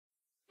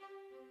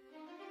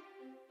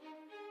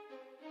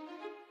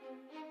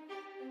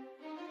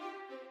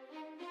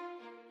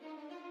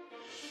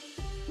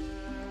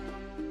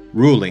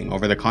Ruling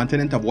over the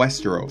continent of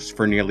Westeros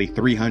for nearly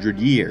 300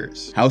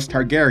 years, House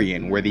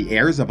Targaryen were the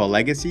heirs of a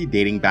legacy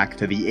dating back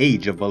to the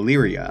Age of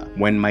Valyria,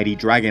 when mighty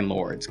dragon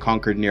lords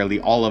conquered nearly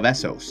all of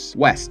Essos,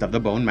 west of the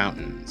Bone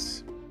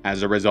Mountains.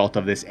 As a result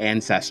of this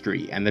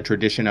ancestry and the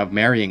tradition of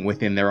marrying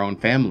within their own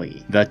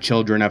family, the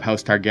children of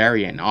House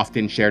Targaryen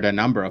often shared a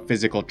number of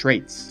physical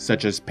traits,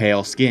 such as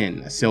pale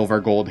skin, silver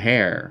gold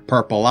hair,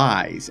 purple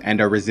eyes,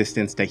 and a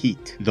resistance to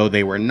heat, though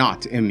they were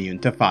not immune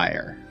to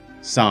fire.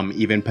 Some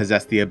even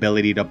possessed the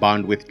ability to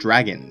bond with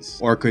dragons,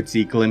 or could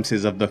see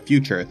glimpses of the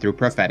future through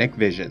prophetic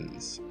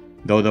visions.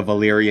 Though the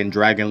Valyrian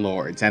dragon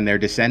lords and their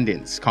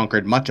descendants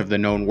conquered much of the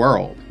known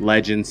world,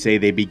 legends say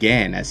they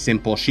began as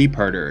simple sheep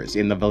herders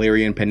in the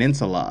Valyrian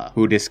Peninsula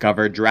who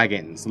discovered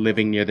dragons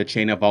living near the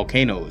chain of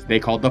volcanoes they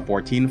called the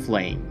 14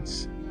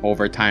 Flames.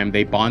 Over time,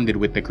 they bonded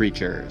with the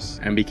creatures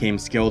and became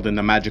skilled in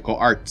the magical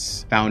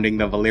arts, founding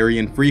the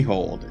Valyrian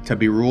Freehold to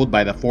be ruled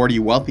by the 40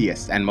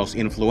 wealthiest and most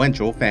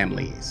influential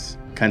families.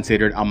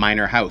 Considered a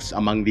minor house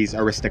among these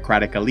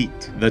aristocratic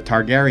elite, the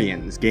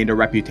Targaryens gained a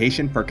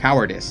reputation for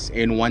cowardice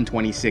in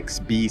 126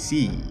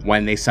 BC,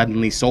 when they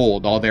suddenly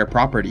sold all their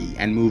property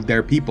and moved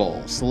their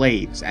people,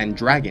 slaves, and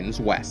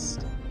dragons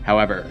west.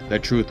 However, the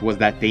truth was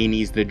that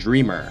Daenys the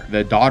Dreamer,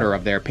 the daughter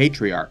of their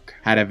patriarch,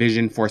 had a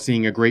vision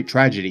foreseeing a great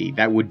tragedy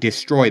that would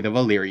destroy the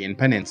Valyrian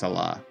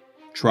Peninsula.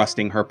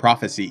 Trusting her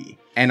prophecy,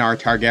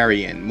 Aerys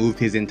Targaryen moved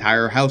his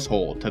entire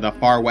household to the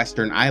far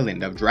western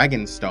island of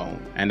Dragonstone,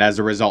 and as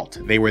a result,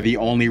 they were the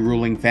only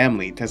ruling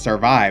family to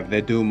survive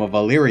the doom of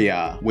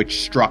Valyria,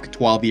 which struck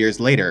 12 years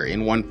later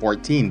in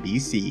 114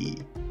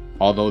 BC.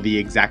 Although the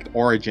exact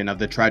origin of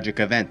the tragic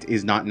event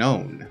is not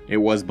known, it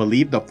was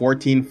believed the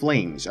 14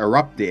 Flames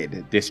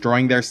erupted,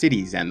 destroying their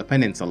cities and the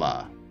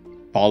peninsula.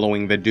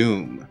 Following the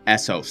doom,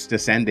 Essos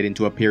descended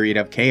into a period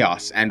of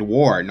chaos and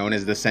war known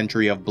as the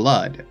Century of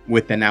Blood,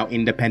 with the now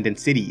independent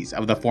cities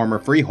of the former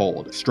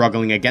Freehold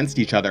struggling against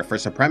each other for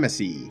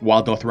supremacy,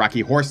 while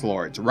Dothraki horse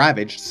lords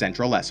ravaged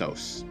central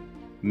Essos.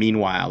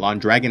 Meanwhile,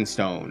 on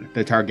Dragonstone,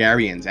 the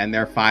Targaryens and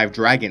their 5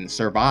 dragons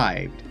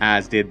survived,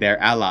 as did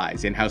their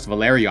allies in House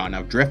Velaryon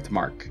of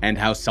Driftmark and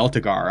House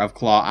Celtigar of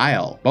Claw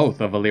Isle, both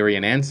of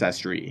Valyrian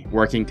ancestry,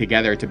 working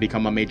together to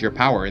become a major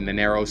power in the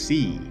Narrow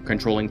Sea,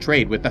 controlling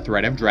trade with the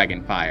threat of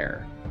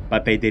dragonfire.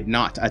 But they did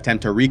not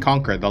attempt to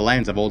reconquer the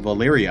lands of Old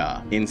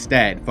Valyria,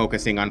 instead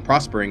focusing on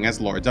prospering as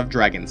Lords of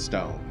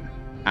Dragonstone.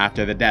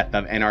 After the death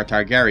of Aerys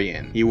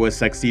Targaryen, he was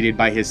succeeded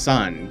by his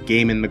son,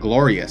 Daemon the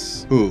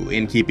Glorious, who,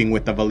 in keeping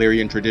with the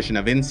Valyrian tradition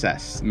of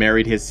incest,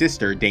 married his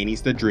sister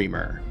Daenys the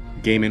Dreamer.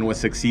 Daemon was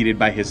succeeded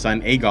by his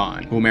son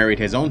Aegon, who married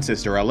his own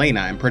sister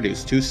Aelena and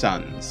produced 2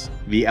 sons.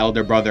 The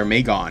elder brother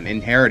Maegor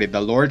inherited the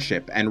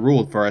lordship and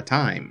ruled for a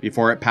time,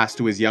 before it passed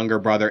to his younger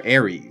brother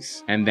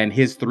Aerys, and then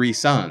his 3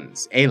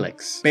 sons,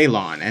 Aelix,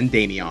 Balon, and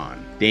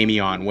Daemon.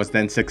 Daemon was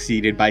then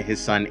succeeded by his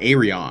son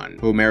Aerion,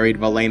 who married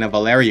Valena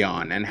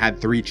Velaryon and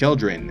had 3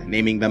 children,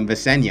 naming them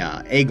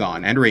Visenya,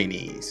 Aegon, and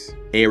Rhaenys.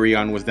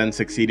 Aerion was then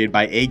succeeded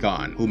by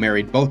Aegon, who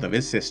married both of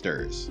his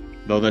sisters.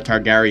 Though the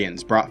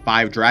Targaryens brought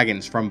 5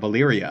 dragons from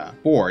Valyria,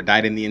 4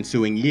 died in the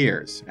ensuing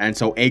years, and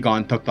so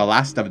Aegon took the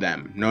last of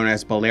them, known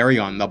as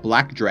Balerion the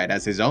Black Dread,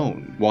 as his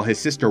own, while his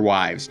sister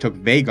wives took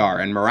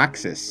Vhagar and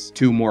Meraxes,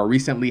 2 more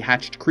recently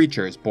hatched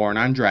creatures born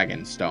on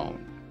Dragonstone.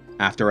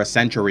 After a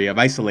century of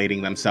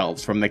isolating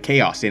themselves from the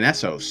chaos in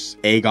Essos,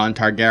 Aegon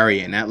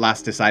Targaryen at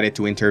last decided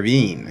to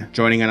intervene,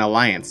 joining an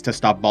alliance to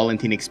stop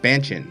Volantene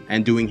expansion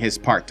and doing his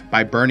part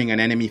by burning an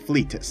enemy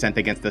fleet sent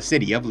against the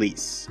city of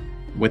Lys.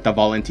 With the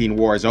Volantene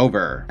Wars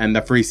over, and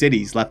the free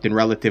cities left in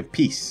relative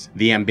peace,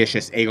 the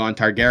ambitious Aegon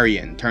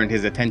Targaryen turned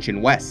his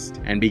attention west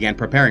and began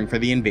preparing for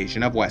the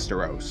invasion of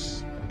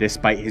Westeros.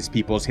 Despite his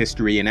people's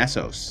history in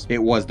Essos, it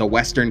was the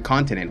western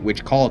continent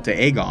which called to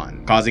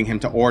Aegon, causing him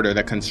to order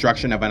the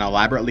construction of an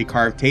elaborately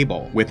carved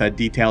table with a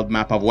detailed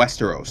map of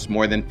Westeros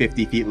more than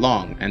 50 feet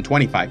long and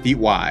 25 feet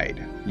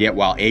wide. Yet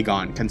while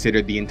Aegon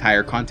considered the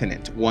entire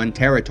continent one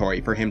territory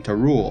for him to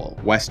rule,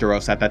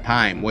 Westeros at the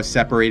time was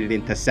separated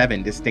into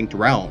 7 distinct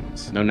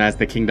realms, known as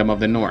the Kingdom of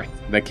the North,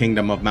 the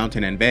Kingdom of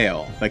Mountain and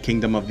Vale, the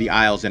Kingdom of the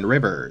Isles and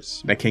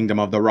Rivers, the Kingdom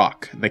of the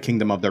Rock, the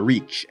Kingdom of the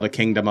Reach, the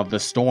Kingdom of the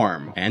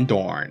Storm, and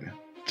Dorne.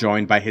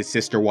 Joined by his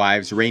sister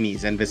wives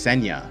Rhaenys and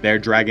Visenya, their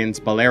dragons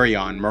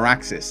Balerion,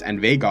 Meraxes,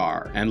 and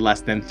Vhagar, and less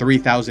than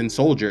 3,000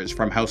 soldiers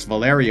from House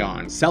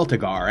Velaryon,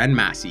 Celtigar, and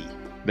Massey.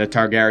 The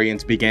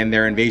Targaryens began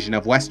their invasion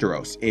of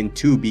Westeros in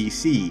 2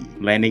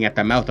 BC, landing at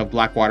the mouth of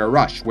Blackwater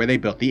Rush where they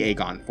built the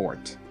Aegon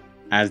Fort.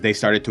 As they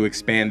started to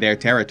expand their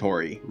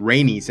territory,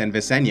 Rhaenys and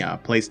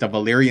Visenya placed a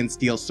Valyrian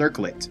steel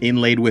circlet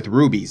inlaid with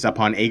rubies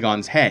upon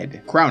Aegon's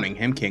head, crowning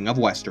him King of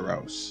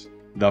Westeros.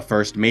 The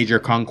first major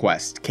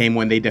conquest came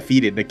when they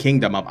defeated the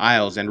Kingdom of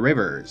Isles and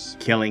Rivers,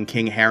 killing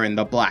King Harren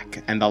the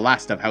Black and the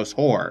last of House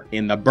Hoare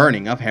in the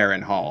burning of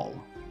Harrenhal.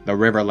 The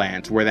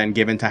Riverlands were then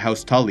given to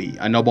House Tully,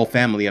 a noble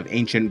family of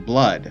ancient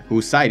blood who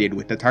sided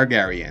with the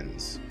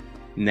Targaryens.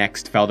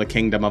 Next fell the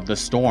Kingdom of the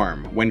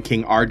Storm, when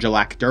King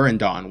Argilac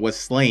Durrandon was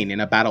slain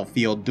in a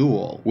battlefield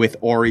duel with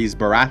Orys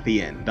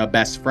Baratheon, the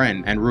best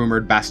friend and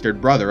rumored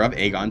bastard brother of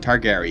Aegon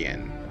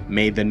Targaryen.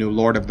 made the new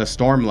Lord of the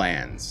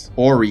Stormlands.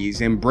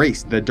 Aerys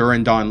embraced the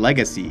Durrandon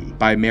legacy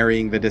by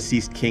marrying the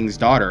deceased king's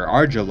daughter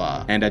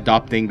Argilla and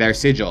adopting their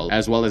sigil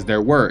as well as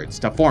their words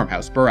to form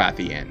House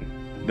Baratheon.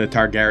 The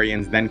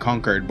Targaryens then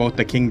conquered both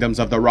the kingdoms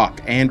of the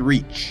Rock and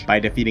Reach by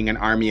defeating an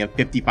army of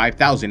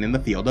 55,000 in the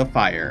Field of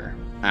Fire.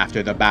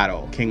 After the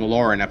battle, King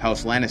Loren of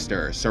House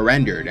Lannister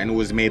surrendered and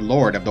was made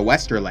Lord of the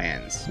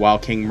Westerlands, while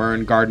King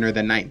Mern Gardner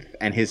IX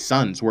and his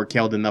sons were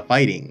killed in the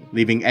fighting,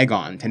 leaving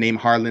Aegon to name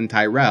Harlan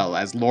Tyrell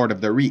as Lord of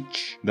the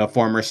Reach, the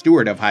former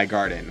steward of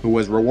Highgarden, who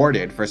was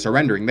rewarded for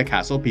surrendering the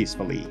castle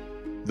peacefully.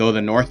 Though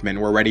the Northmen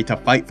were ready to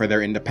fight for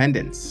their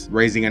independence,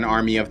 raising an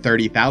army of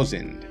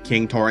 30,000,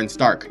 King Torrhen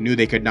Stark knew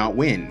they could not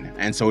win,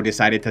 and so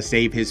decided to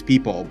save his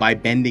people by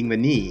bending the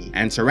knee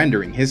and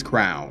surrendering his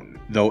crown.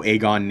 Though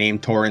Aegon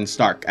named Torrhen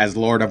Stark as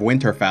Lord of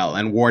Winterfell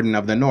and Warden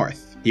of the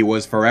North, he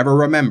was forever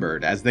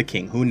remembered as the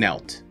king who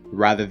knelt.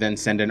 Rather than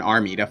send an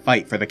army to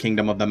fight for the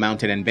Kingdom of the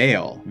Mountain and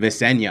Vale,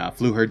 Visenya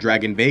flew her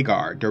dragon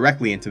Vhagar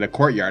directly into the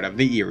courtyard of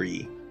the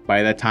Eyrie.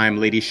 By the time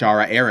Lady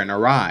Shara Arryn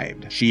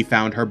arrived, she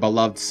found her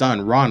beloved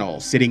son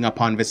Ronal sitting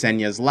upon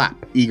Visenya's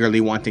lap,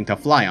 eagerly wanting to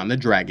fly on the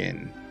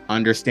dragon.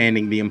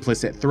 Understanding the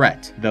implicit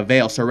threat, the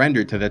Vale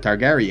surrendered to the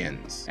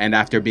Targaryens, and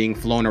after being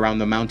flown around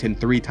the mountain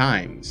 3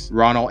 times,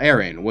 Ronal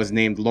Arryn was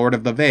named Lord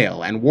of the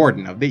Vale and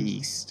Warden of the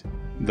East.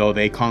 Though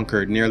they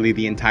conquered nearly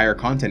the entire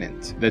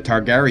continent, the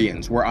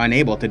Targaryens were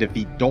unable to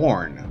defeat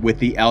Dorne, with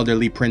the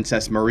elderly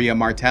Princess Maria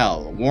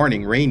Martell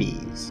warning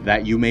Rhaenys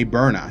that "You may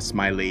burn us,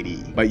 my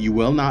lady, but you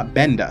will not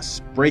bend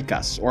us, break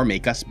us, or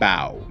make us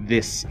bow.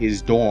 This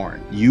is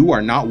Dorne. You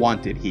are not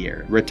wanted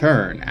here.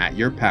 Return at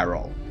your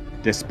peril."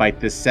 Despite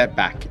this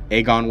setback,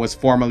 Aegon was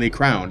formally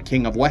crowned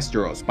King of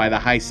Westeros by the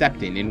High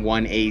Septon in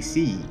 1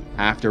 AC,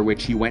 after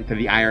which he went to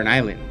the Iron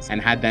Islands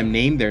and had them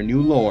name their new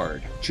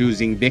lord,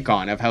 choosing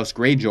Vicon of House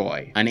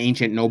Greyjoy, an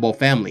ancient noble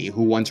family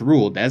who once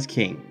ruled as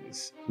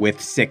kings. With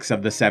 6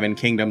 of the 7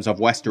 kingdoms of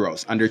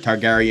Westeros under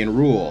Targaryen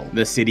rule,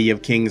 the city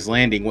of King's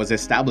Landing was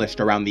established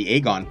around the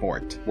Aegon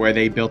Fort, where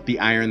they built the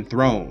Iron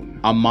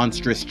Throne, a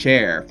monstrous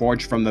chair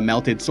forged from the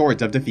melted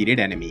swords of defeated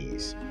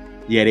enemies.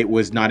 Yet it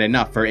was not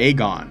enough for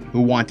Aegon,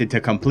 who wanted to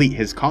complete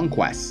his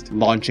conquest,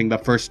 launching the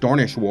First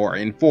Dornish War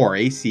in 4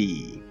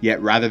 AC.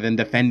 Yet rather than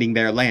defending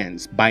their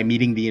lands by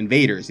meeting the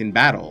invaders in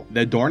battle,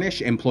 the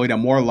Dornish employed a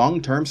more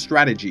long-term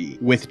strategy,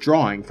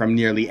 withdrawing from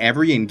nearly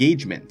every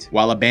engagement,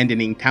 while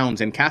abandoning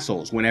towns and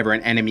castles whenever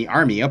an enemy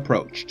army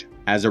approached.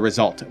 As a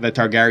result, the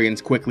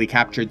Targaryens quickly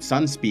captured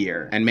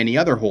Sunspear and many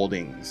other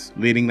holdings,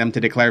 leading them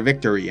to declare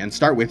victory and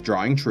start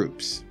withdrawing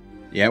troops.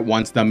 Yet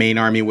once the main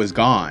army was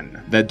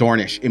gone, the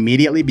Dornish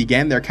immediately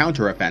began their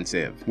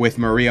counteroffensive, with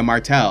Maria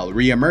Martell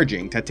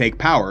re-emerging to take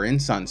power in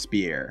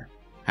Sunspear.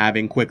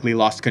 Having quickly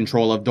lost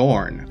control of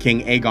Dorne,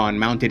 King Aegon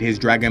mounted his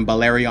dragon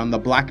Balerion the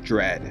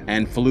Blackdread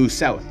and flew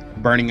south,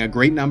 burning a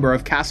great number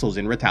of castles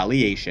in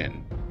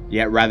retaliation.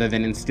 Yet rather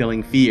than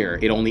instilling fear,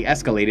 it only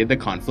escalated the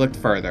conflict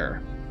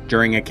further.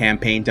 During a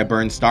campaign to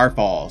burn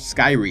Starfall,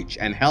 Skyreach,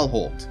 and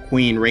Hellholt,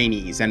 Queen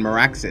Rhaenys and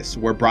Meraxes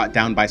were brought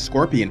down by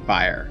scorpion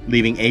fire,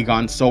 leaving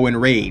Aegon so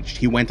enraged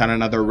he went on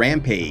another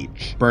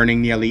rampage, burning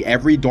nearly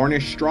every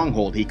Dornish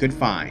stronghold he could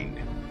find.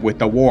 With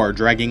the war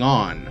dragging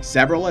on,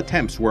 several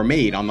attempts were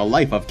made on the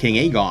life of King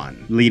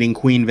Aegon, leading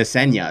Queen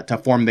Visenya to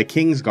form the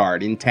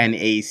Kingsguard in 10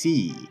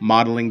 AC,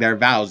 modeling their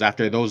vows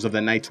after those of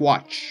the Night's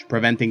Watch,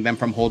 preventing them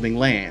from holding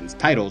lands,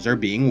 titles, or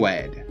being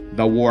wed.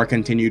 The war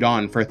continued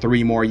on for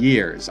 3 more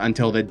years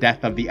until the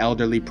death of the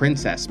elderly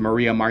princess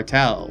Maria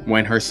Martell,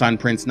 when her son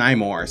Prince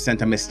Nymor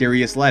sent a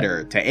mysterious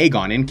letter to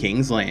Aegon in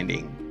King's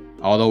Landing.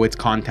 Although its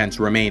contents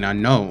remain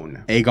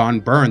unknown,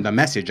 Aegon burned the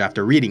message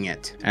after reading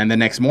it, and the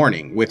next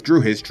morning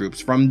withdrew his troops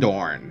from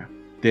Dorne.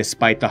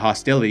 Despite the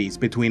hostilities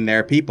between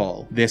their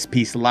people, this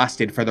peace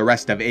lasted for the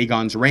rest of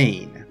Aegon's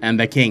reign, and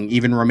the king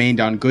even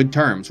remained on good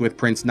terms with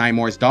Prince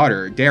Nymor's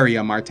daughter,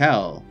 Daria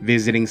Martell,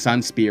 visiting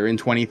Sunspear in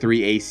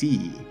 23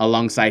 AC,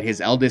 alongside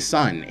his eldest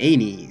son,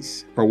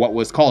 Aenys, for what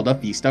was called a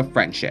Feast of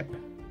Friendship.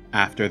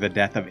 After the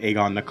death of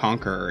Aegon the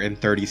Conqueror in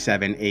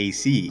 37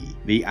 AC,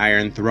 the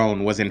Iron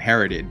Throne was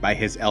inherited by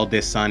his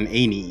eldest son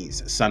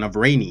Aenys, son of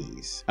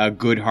Rhaenys, a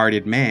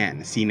good-hearted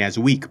man seen as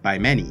weak by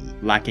many,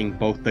 lacking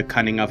both the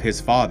cunning of his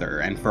father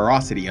and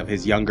ferocity of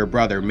his younger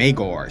brother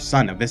Maegor,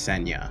 son of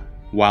Visenya.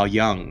 While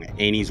young,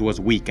 Aenys was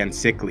weak and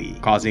sickly,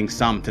 causing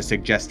some to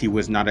suggest he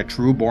was not a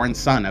true-born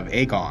son of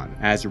Aegon,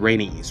 as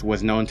Rhaenys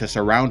was known to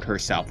surround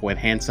herself with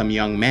handsome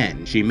young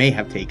men she may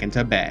have taken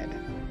to bed.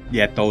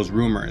 Yet those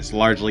rumors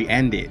largely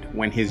ended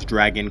when his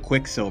dragon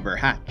Quicksilver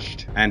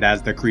hatched, and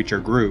as the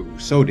creature grew,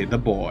 so did the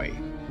boy.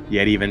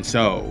 Yet even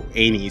so,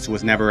 Aenys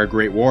was never a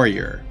great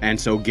warrior, and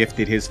so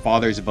gifted his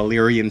father's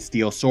Valyrian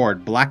steel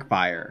sword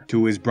Blackfire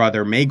to his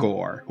brother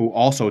Maegor, who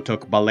also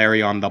took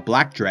Balerion the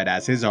Blackdread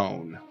as his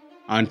own.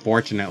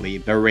 Unfortunately,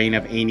 the reign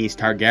of Aenys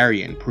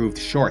Targaryen proved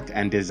short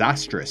and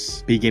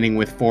disastrous, beginning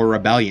with 4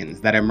 rebellions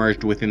that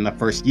emerged within the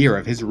first year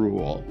of his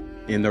rule.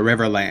 In the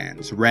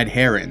Riverlands, Red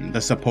Harren,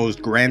 the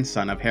supposed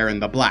grandson of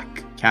Harren the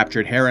Black,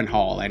 captured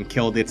Harrenhal and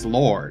killed its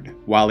lord,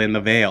 while in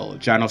the Vale,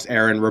 Janos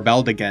Aaron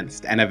rebelled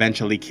against and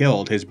eventually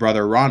killed his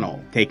brother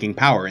Ronald, taking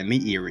power in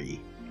the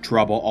Eyrie.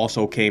 Trouble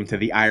also came to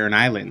the Iron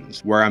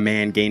Islands, where a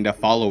man gained a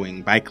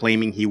following by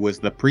claiming he was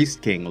the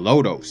priest king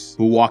Lodos,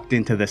 who walked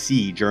into the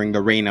sea during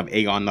the reign of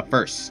Aegon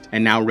I,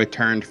 and now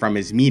returned from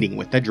his meeting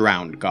with the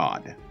drowned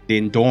god.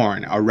 In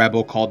Dorne, a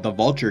rebel called the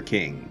Vulture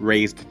King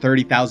raised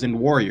 30,000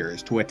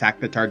 warriors to attack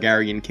the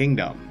Targaryen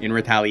kingdom in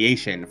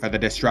retaliation for the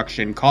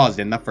destruction caused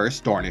in the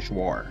First Dornish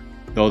War.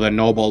 Though the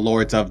noble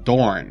lords of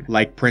Dorne,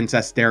 like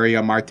Princess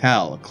Daria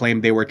Martell,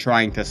 claimed they were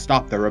trying to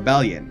stop the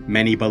rebellion,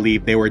 many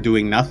believed they were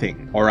doing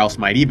nothing, or else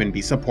might even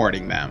be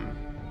supporting them.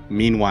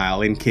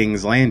 Meanwhile, in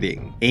King's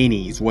Landing,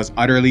 Aenys was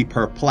utterly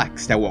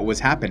perplexed at what was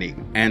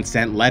happening, and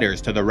sent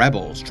letters to the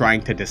rebels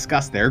trying to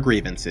discuss their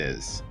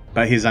grievances.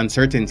 But his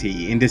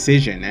uncertainty,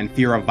 indecision, and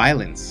fear of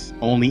violence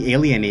only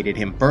alienated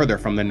him further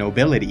from the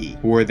nobility,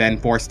 who were then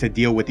forced to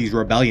deal with these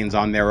rebellions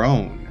on their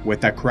own,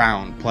 with the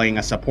crown playing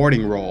a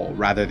supporting role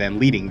rather than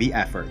leading the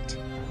effort.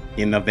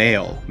 In the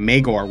Vale,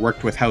 Maegor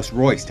worked with House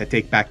Royce to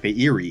take back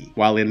the Eyrie,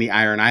 while in the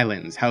Iron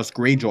Islands, House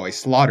Greyjoy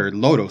slaughtered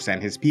Lodos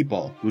and his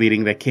people,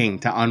 leading the king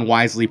to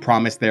unwisely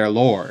promise their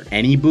lord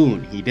any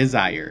boon he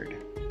desired.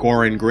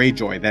 Goran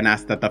Greyjoy then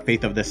asked that the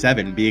Faith of the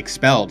Seven be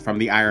expelled from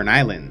the Iron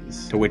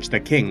Islands, to which the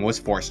king was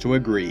forced to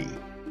agree.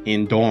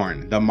 In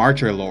Dorne, the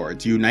Marcher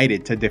Lords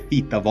united to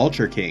defeat the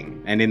Vulture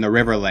King, and in the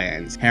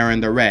Riverlands, Harren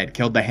the Red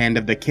killed the Hand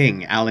of the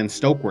King, Alan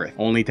Stokeworth,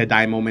 only to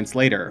die moments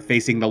later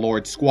facing the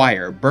Lord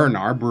Squire,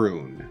 Bernar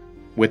Brune.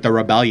 With the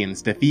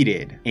rebellions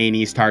defeated,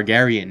 Aenys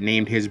Targaryen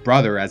named his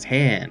brother as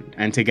Hand,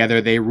 and together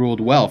they ruled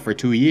well for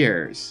 2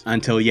 years,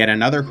 until yet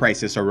another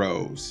crisis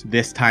arose,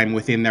 this time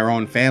within their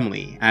own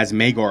family, as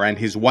Maegor and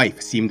his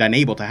wife seemed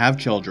unable to have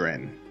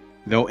children.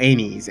 Though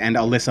Aenys and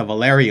Alyssa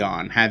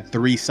Velaryon had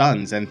 3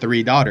 sons and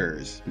 3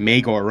 daughters,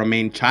 Maegor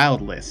remained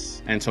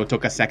childless, and so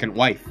took a second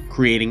wife,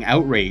 creating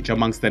outrage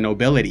amongst the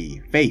nobility,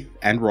 faith,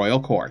 and royal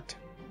court.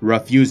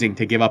 Refusing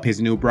to give up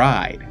his new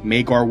bride,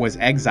 Maegor was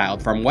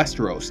exiled from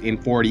Westeros in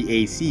 40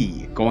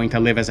 AC, going to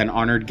live as an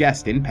honored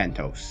guest in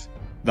Pentos.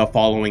 The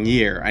following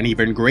year, an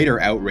even greater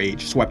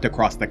outrage swept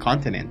across the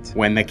continent,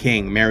 when the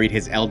king married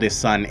his eldest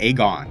son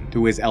Aegon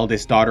to his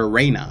eldest daughter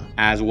Rhaena,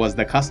 as was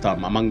the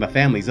custom among the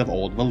families of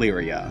Old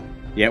Valyria.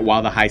 Yet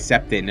while the High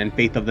Septon and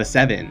Faith of the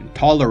Seven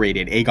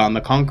tolerated Aegon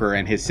the Conqueror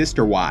and his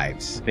sister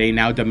wives, they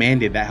now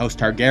demanded that House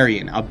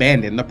Targaryen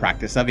abandon the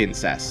practice of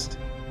incest.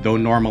 Though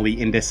normally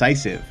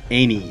indecisive,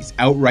 Aenys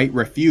outright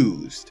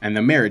refused, and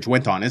the marriage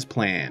went on as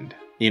planned.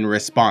 In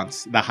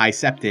response, the High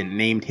Septon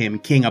named him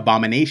King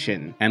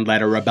Abomination and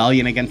led a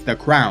rebellion against the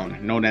crown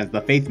known as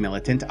the Faith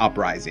Militant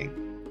Uprising.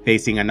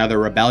 Facing another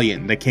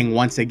rebellion, the king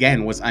once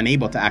again was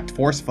unable to act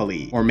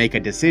forcefully or make a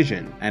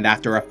decision, and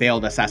after a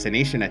failed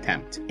assassination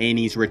attempt,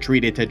 Aenys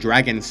retreated to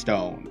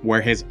Dragonstone,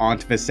 where his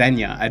aunt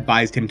Visenya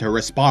advised him to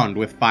respond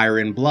with fire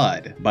and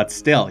blood, but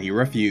still he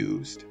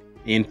refused.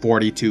 In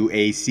 42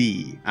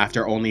 AC,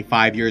 after only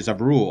 5 years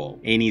of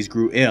rule, Aenys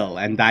grew ill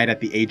and died at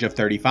the age of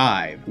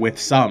 35, with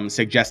some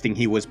suggesting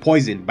he was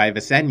poisoned by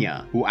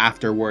Visenya, who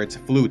afterwards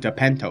flew to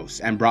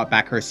Pentos and brought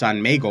back her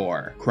son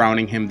Maegor,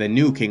 crowning him the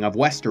new king of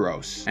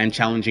Westeros, and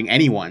challenging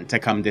anyone to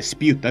come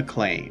dispute the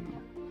claim.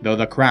 Though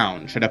the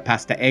crown should have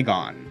passed to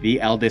Aegon, the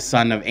eldest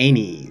son of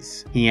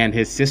Aenys, he and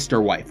his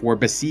sister wife were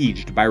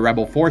besieged by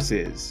rebel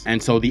forces,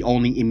 and so the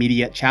only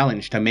immediate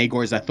challenge to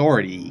Maegor's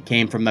authority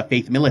came from the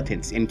Faith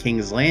Militants in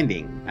King's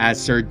Landing, as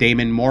Sir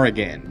Daemon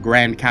Morrigan,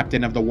 Grand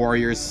Captain of the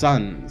Warriors'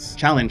 Sons,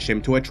 challenged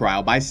him to a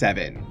trial by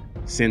 7.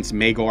 Since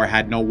Maegor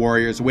had no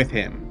warriors with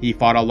him, he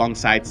fought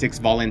alongside 6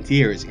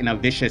 volunteers in a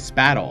vicious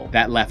battle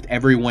that left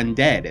everyone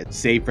dead,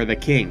 save for the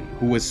king,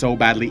 who was so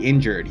badly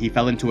injured he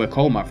fell into a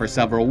coma for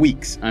several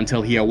weeks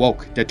until he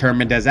awoke,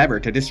 determined as ever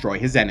to destroy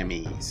his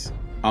enemies.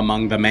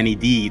 Among the many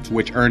deeds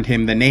which earned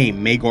him the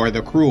name Maegor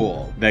the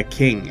Cruel, the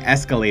king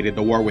escalated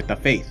the war with the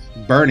Faith,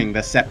 burning the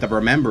Sept of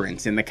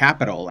Remembrance in the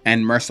capital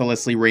and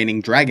mercilessly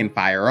raining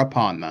dragonfire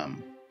upon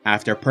them.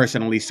 After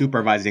personally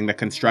supervising the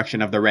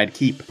construction of the Red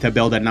Keep to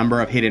build a number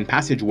of hidden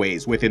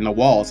passageways within the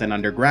walls and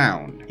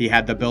underground, he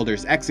had the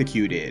builders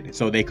executed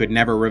so they could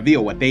never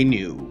reveal what they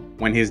knew.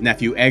 When his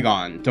nephew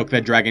Aegon took the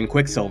dragon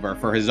Quicksilver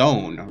for his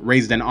own,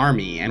 raised an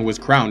army, and was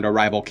crowned a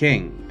rival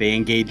king, they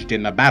engaged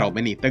in the battle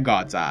beneath the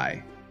God's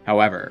Eye.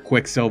 However,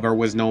 Quicksilver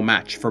was no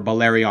match for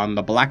Balerion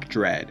the Black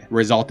Dread,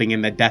 resulting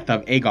in the death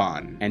of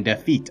Aegon and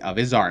defeat of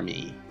his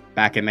army.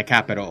 Back in the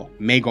capital,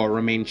 Maegor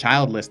remained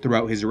childless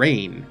throughout his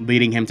reign,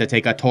 leading him to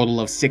take a total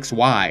of 6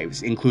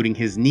 wives, including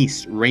his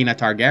niece Rhaena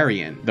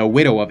Targaryen, the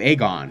widow of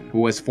Aegon, who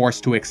was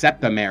forced to accept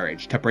the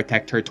marriage to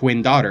protect her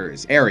twin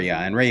daughters, Arya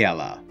and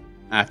Rhaella.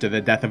 After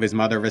the death of his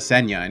mother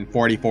Visenya in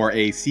 44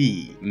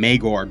 AC,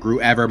 Maegor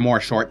grew ever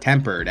more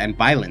short-tempered and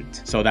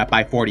violent, so that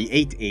by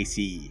 48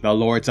 AC, the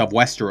lords of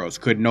Westeros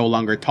could no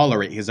longer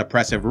tolerate his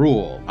oppressive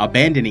rule,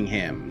 abandoning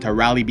him to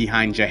rally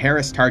behind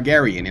Jaehaerys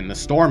Targaryen in the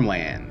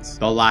Stormlands,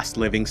 the last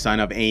living son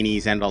of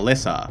Aenys and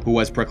Alyssa, who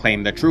was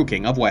proclaimed the true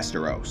king of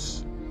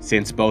Westeros.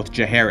 Since both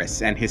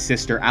Jaehaerys and his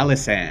sister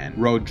Alysanne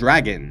rode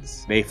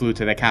dragons, they flew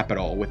to the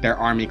capital with their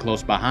army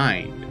close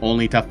behind,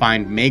 only to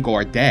find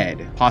Maegor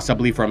dead,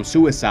 possibly from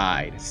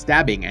suicide,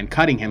 stabbing and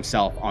cutting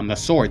himself on the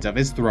swords of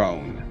his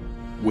throne.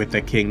 With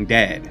the king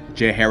dead,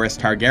 Jaehaerys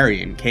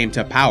Targaryen came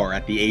to power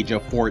at the age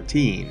of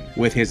 14,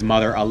 with his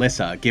mother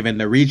Alyssa given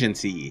the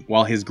regency,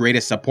 while his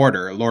greatest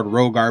supporter, Lord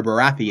Rhaegar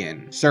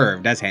Baratheon,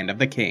 served as Hand of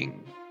the King.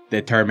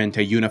 Determined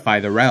to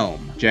unify the realm,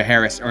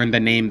 Jaehaerys earned the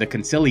name the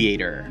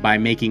Conciliator by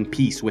making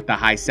peace with the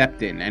High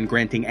Septon and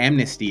granting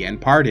amnesty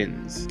and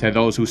pardons to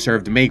those who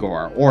served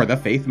Maegor or the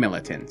Faith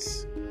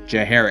militants.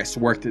 Jaehaerys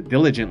worked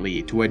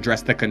diligently to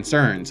address the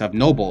concerns of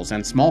nobles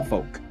and small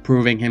folk,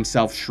 proving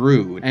himself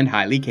shrewd and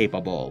highly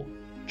capable.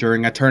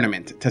 During a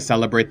tournament to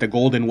celebrate the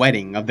golden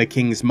wedding of the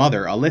king's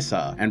mother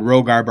Alyssa and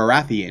Rhaegar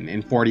Baratheon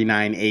in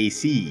 49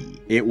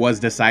 AC, it was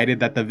decided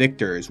that the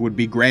victors would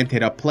be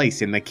granted a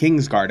place in the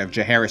Kingsguard of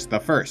Jaehaerys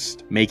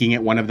I, making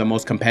it one of the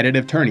most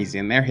competitive tourneys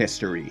in their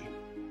history.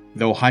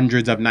 Though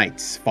hundreds of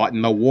knights fought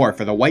in the war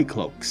for the White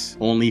Cloaks,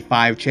 only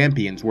 5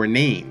 champions were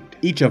named,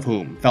 each of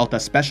whom felt a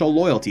special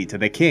loyalty to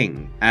the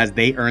king, as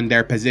they earned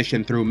their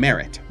position through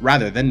merit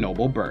rather than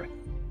noble birth.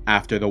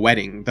 After the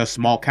wedding, the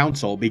small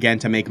council began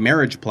to make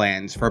marriage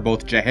plans for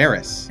both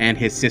Jaehaerys and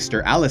his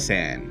sister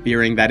Alysanne,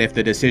 fearing that if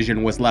the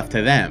decision was left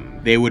to them,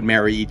 they would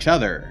marry each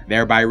other,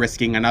 thereby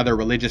risking another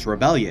religious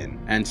rebellion,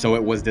 and so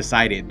it was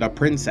decided the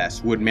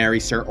princess would marry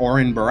Sir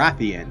Oren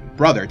Baratheon,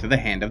 brother to the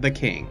Hand of the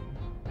King.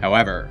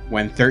 However,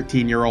 when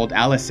 13-year-old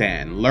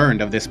Alysanne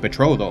learned of this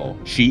betrothal,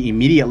 she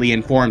immediately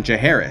informed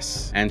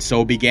Jaehaerys, and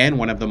so began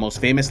one of the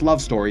most famous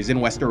love stories in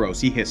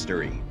Westerosi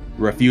history.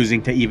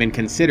 Refusing to even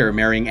consider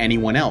marrying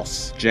anyone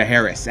else,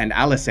 Jaehaerys and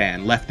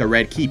Alysanne left the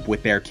Red Keep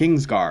with their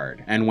Kingsguard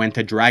and went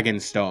to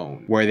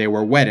Dragonstone, where they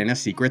were wed in a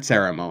secret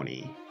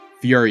ceremony.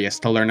 Furious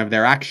to learn of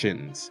their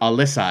actions,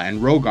 Alyssa and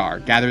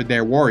Rhaegar gathered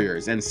their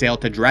warriors and sailed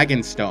to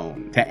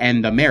Dragonstone to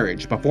end the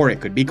marriage before it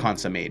could be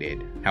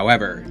consummated.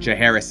 However,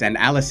 Jaehaerys and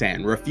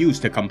Alysanne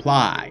refused to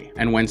comply,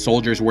 and when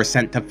soldiers were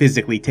sent to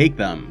physically take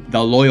them,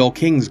 the loyal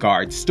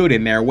Kingsguard stood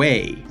in their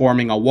way,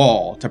 forming a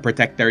wall to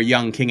protect their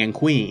young king and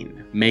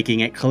queen,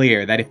 making it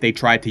clear that if they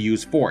tried to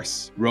use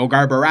force,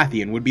 Rhaegar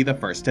Baratheon would be the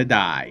first to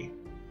die.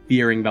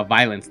 Fearing the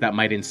violence that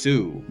might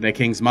ensue, the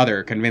king's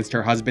mother convinced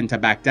her husband to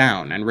back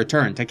down and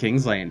return to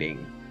King's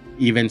Landing.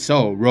 Even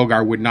so,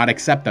 Rhaegar would not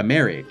accept the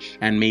marriage,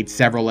 and made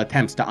several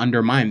attempts to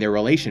undermine their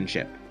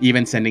relationship,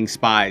 even sending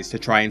spies to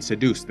try and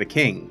seduce the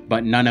king,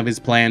 but none of his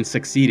plans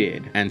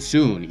succeeded, and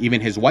soon even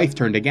his wife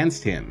turned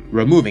against him,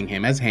 removing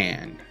him as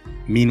Hand.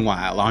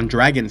 Meanwhile, on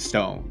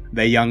Dragonstone,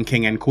 the young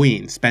king and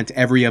queen spent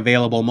every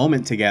available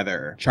moment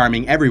together,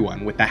 charming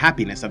everyone with the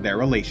happiness of their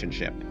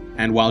relationship.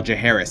 And while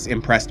Jaehaerys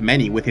impressed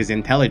many with his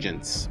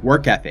intelligence,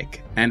 work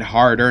ethic, and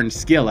hard-earned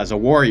skill as a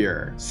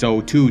warrior,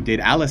 so too did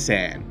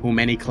Alysanne, who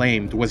many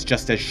claimed was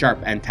just as sharp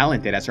and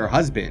talented as her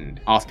husband,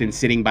 often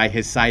sitting by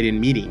his side in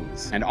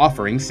meetings and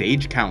offering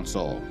sage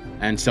counsel.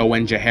 And so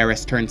when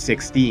Jaehaerys turned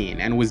 16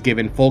 and was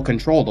given full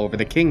control over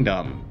the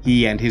kingdom,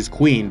 he and his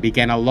queen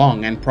began a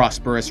long and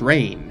prosperous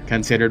reign,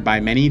 considered by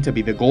many to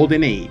be the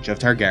golden age of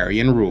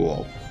Targaryen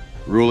rule.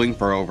 Ruling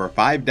for over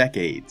 5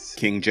 decades,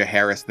 King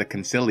Jaehaerys the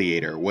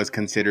Conciliator was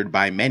considered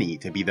by many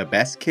to be the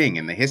best king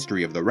in the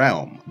history of the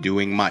realm,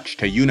 doing much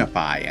to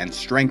unify and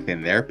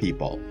strengthen their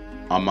people.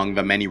 Among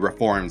the many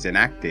reforms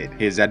enacted,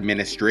 his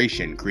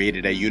administration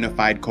created a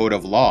unified code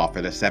of law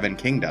for the 7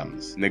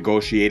 kingdoms,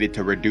 negotiated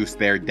to reduce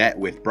their debt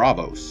with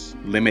Braavos,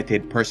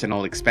 limited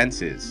personal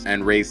expenses,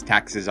 and raised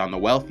taxes on the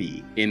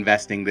wealthy,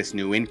 investing this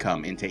new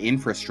income into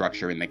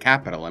infrastructure in the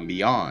capital and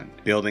beyond,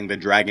 building the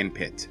Dragon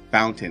Pit,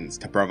 fountains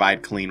to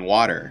provide clean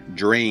water,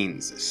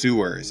 drains,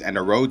 sewers, and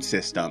a road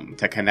system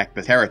to connect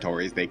the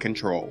territories they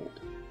controlled.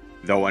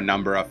 Though a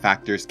number of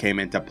factors came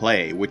into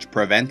play which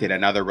prevented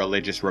another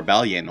religious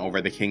rebellion over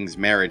the king's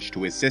marriage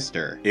to his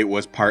sister, it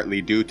was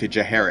partly due to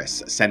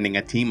Jaehaerys sending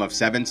a team of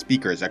 7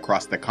 speakers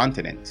across the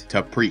continent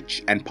to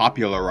preach and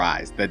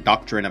popularize the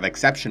doctrine of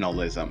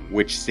exceptionalism,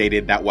 which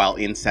stated that while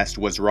incest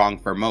was wrong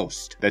for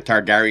most, the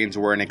Targaryens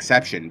were an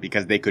exception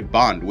because they could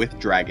bond with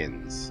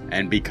dragons.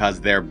 And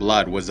because their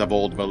blood was of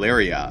Old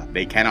Valyria,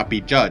 they cannot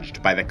be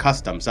judged by the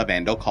customs of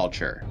Andal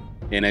culture.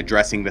 In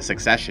addressing the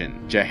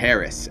succession,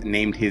 Jaehaerys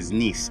named his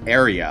niece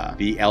Arya,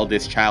 the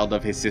eldest child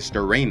of his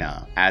sister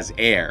Rhaena, as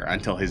heir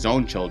until his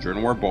own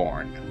children were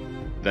born.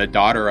 The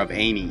daughter of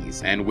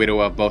Aenys and widow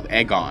of both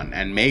Aegon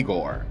and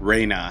Maegor,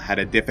 Rhaena had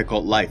a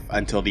difficult life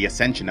until the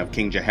ascension of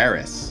King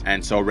Jaehaerys,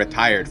 and so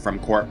retired from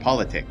court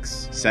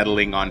politics,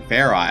 settling on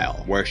Fair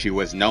Isle, where she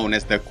was known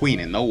as the Queen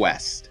in the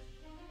West.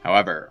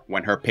 However,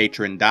 when her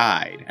patron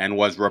died and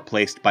was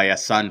replaced by a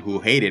son who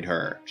hated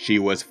her, she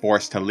was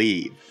forced to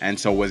leave, and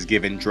so was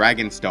given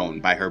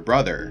Dragonstone by her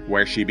brother,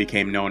 where she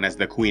became known as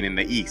the Queen in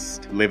the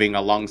East, living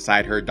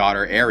alongside her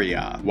daughter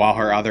Arya, while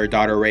her other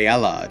daughter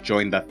Rhaella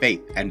joined the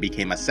Faith and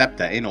became a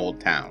Septa in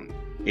Old Town.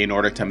 In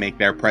order to make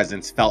their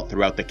presence felt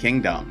throughout the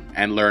kingdom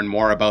and learn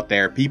more about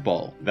their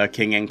people, the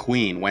king and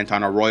queen went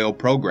on a royal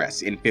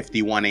progress in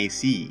 51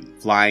 AC,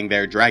 flying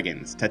their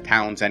dragons to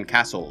towns and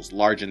castles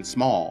large and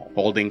small,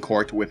 holding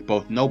court with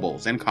both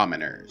nobles and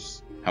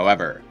commoners.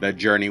 However, the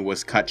journey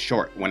was cut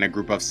short when a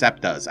group of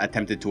septas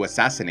attempted to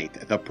assassinate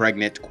the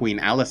pregnant Queen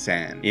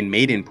Alysanne in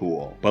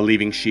Maidenpool,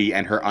 believing she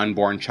and her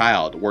unborn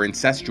child were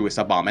incestuous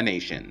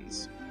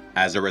abominations.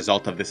 As a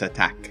result of this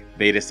attack,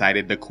 they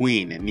decided the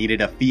queen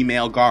needed a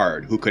female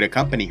guard who could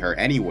accompany her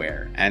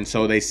anywhere, and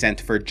so they sent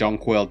for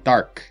Jonquil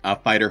Dark, a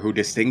fighter who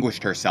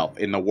distinguished herself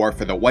in the War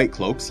for the White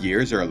Cloaks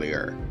years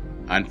earlier.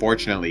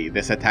 Unfortunately,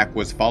 this attack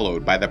was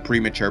followed by the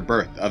premature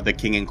birth of the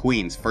king and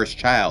queen's first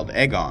child,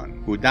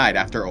 Aegon, who died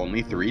after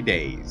only 3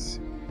 days.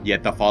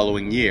 Yet the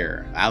following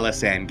year,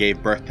 Alysanne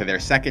gave birth to their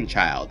second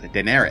child,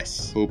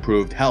 Daenerys, who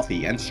proved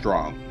healthy and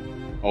strong.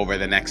 Over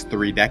the next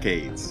 3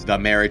 decades, the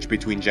marriage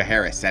between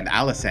Jaehaerys and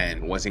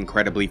Alysanne was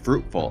incredibly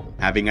fruitful,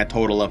 having a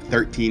total of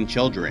 13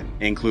 children,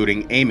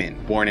 including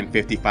Aemon, born in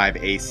 55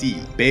 AC,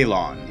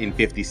 Balon in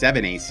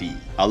 57 AC,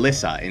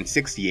 Alyssa in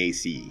 60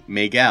 AC,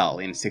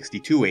 Maegelle in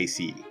 62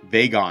 AC,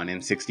 Vaegon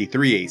in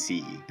 63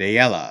 AC,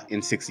 Daella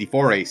in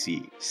 64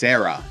 AC,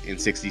 Sarah in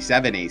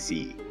 67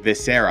 AC,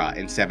 Visera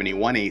in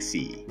 71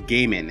 AC,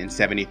 Gaemon in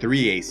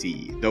 73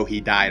 AC, though he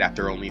died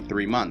after only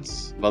 3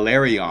 months,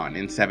 Valerion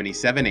in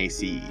 77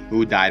 AC,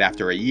 who died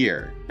after a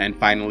year, and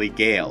finally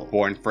Gale,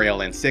 born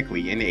frail and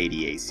sickly in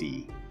 80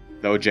 AC.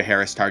 Though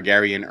Jaehaerys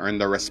Targaryen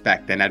earned the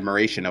respect and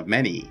admiration of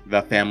many,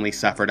 the family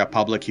suffered a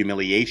public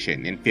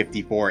humiliation in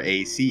 54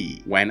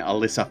 AC when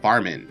Alyssa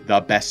Farman, the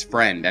best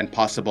friend and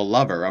possible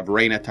lover of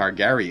Rhaena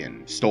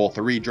Targaryen, stole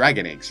 3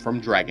 dragon eggs from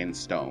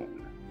Dragonstone.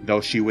 Though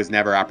she was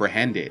never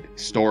apprehended,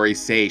 stories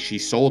say she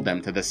sold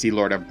them to the Sea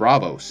Lord of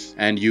Braavos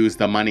and used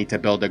the money to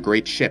build a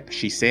great ship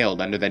she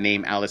sailed under the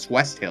name Alice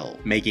Westhill,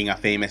 making a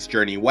famous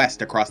journey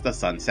west across the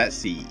Sunset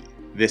Sea.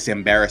 This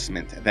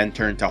embarrassment then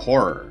turned to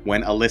horror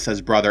when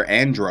Alyssa's brother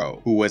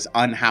Andro, who was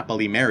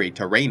unhappily married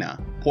to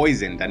Rhaena,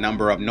 poisoned a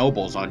number of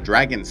nobles on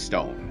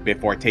Dragonstone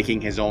before taking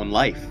his own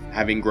life,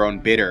 having grown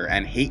bitter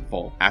and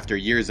hateful after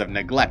years of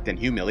neglect and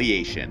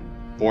humiliation.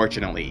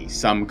 Fortunately,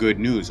 some good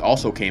news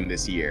also came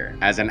this year,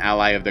 as an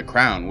ally of the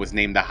crown was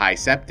named the High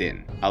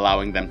Septon,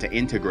 allowing them to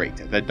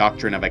integrate the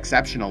doctrine of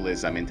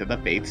exceptionalism into the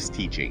faith's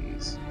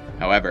teachings.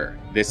 However,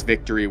 this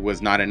victory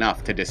was not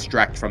enough to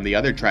distract from the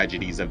other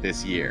tragedies of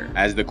this year,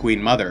 as the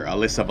Queen Mother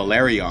Alyssa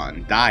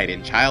Valerion died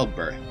in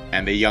childbirth,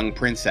 and the young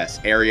princess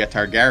Aerys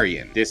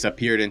Targaryen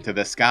disappeared into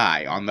the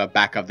sky on the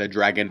back of the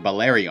dragon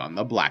Balerion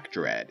the Black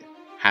Dread.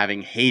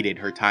 Having hated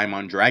her time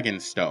on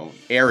Dragonstone,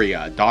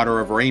 Aerys, daughter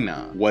of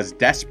Rhaena, was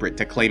desperate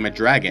to claim a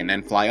dragon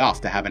and fly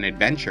off to have an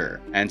adventure,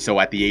 and so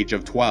at the age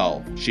of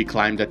 12, she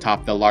climbed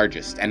atop the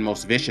largest and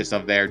most vicious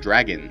of their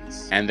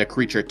dragons, and the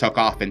creature took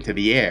off into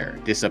the air,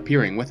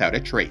 disappearing without a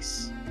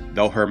trace.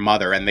 Though her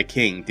mother and the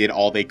king did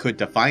all they could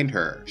to find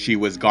her, she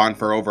was gone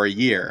for over a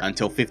year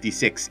until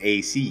 56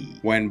 AC,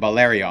 when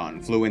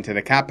Balerion flew into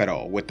the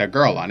capital with the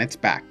girl on its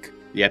back.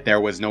 Yet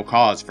there was no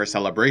cause for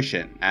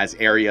celebration, as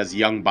Aerys'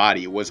 young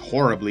body was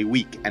horribly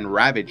weak and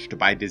ravaged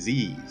by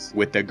disease,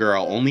 with the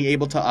girl only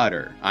able to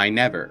utter, "I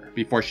never,"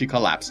 before she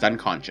collapsed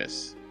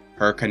unconscious.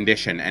 Her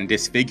condition and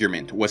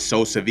disfigurement was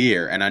so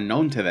severe and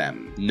unknown to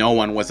them, no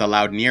one was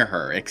allowed near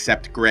her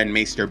except Grand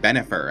Maester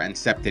Bennifer and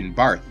Septon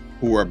Barth,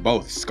 who were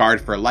both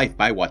scarred for life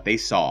by what they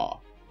saw.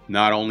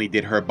 Not only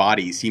did her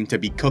body seem to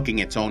be cooking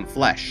its own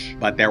flesh,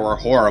 but there were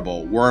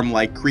horrible,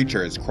 worm-like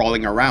creatures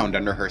crawling around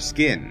under her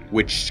skin,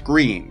 which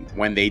screamed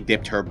when they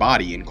dipped her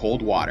body in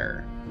cold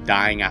water.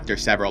 Dying after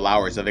several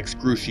hours of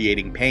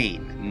excruciating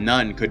pain,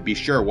 none could be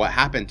sure what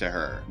happened to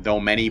her, though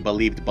many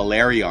believed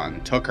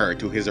Balerion took her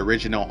to his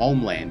original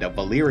homeland of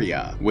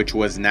Valyria, which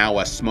was now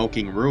a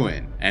smoking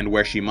ruin, and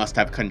where she must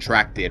have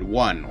contracted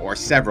one or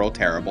several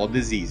terrible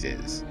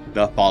diseases.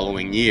 The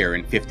following year,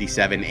 in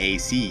 57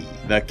 AC,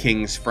 the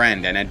king's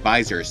friend and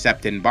advisor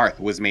Septon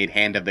Barth was made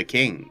Hand of the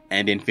King,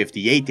 and in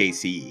 58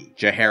 AC,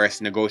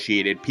 Jaehaerys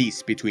negotiated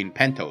peace between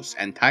Pentos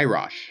and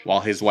Tyrosh, while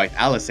his wife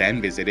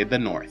Alysanne visited the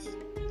north.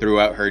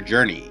 Throughout her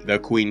journey, the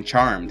Queen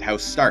charmed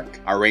House Stark,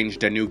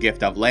 arranged a new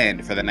gift of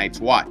land for the Night's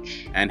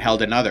Watch, and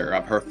held another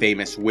of her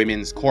famous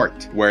women's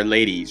court, where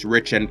ladies,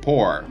 rich and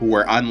poor, who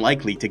were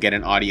unlikely to get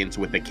an audience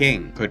with the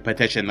king, could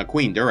petition the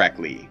Queen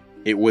directly.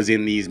 It was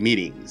in these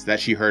meetings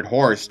that she heard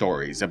horror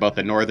stories about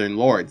the Northern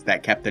Lords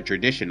that kept the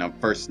tradition of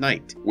First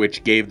Night,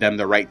 which gave them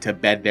the right to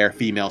bed their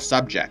female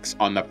subjects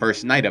on the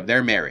first night of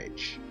their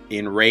marriage.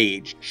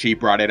 Enraged, she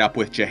brought it up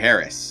with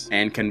Jaehaerys,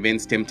 and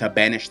convinced him to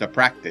banish the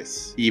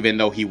practice, even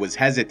though he was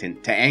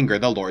hesitant to anger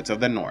the Lords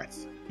of the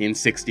North. In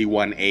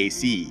 61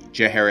 AC,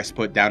 Jaehaerys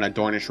put down a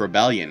Dornish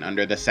rebellion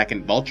under the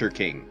Second Vulture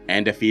King,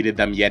 and defeated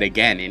them yet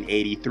again in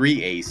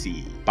 83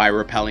 AC, by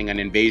repelling an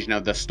invasion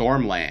of the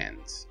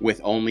Stormlands,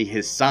 with only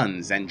his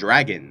sons and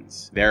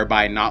dragons,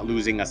 thereby not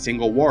losing a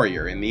single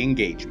warrior in the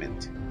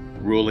engagement.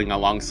 ruling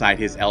alongside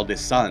his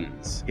eldest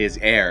sons. His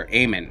heir,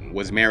 Aemon,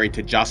 was married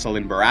to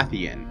Jocelyn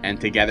Baratheon, and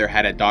together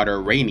had a daughter,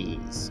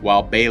 Rhaenys,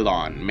 while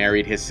Balon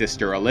married his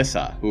sister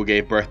Alyssa, who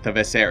gave birth to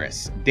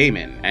Viserys,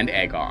 Daemon, and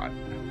Aegon.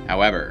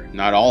 However,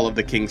 not all of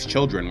the king's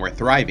children were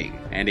thriving,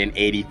 and in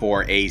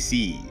 84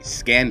 AC,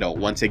 scandal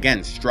once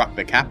again struck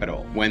the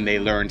capital when they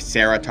learned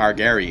Sarah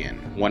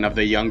Targaryen, one of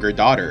the younger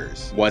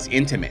daughters, was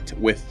intimate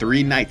with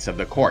 3 knights of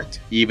the court,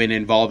 even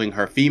involving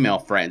her female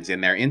friends in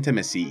their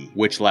intimacy,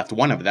 which left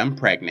one of them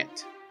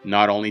pregnant.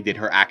 Not only did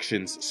her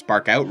actions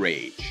spark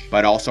outrage,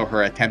 but also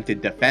her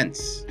attempted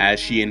defense, as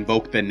she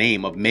invoked the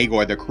name of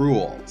Maegor the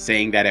Cruel,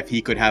 saying that if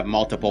he could have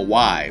multiple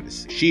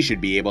wives, she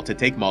should be able to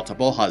take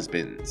multiple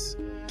husbands.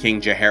 King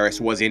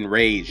Jaehaerys was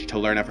enraged to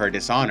learn of her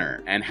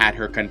dishonor, and had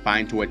her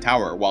confined to a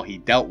tower while he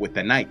dealt with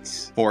the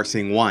knights,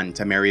 forcing one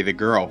to marry the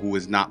girl who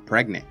was not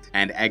pregnant,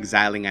 and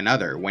exiling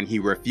another when he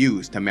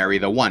refused to marry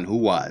the one who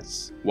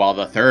was. While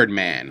the third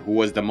man, who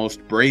was the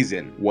most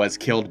brazen, was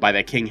killed by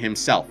the king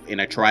himself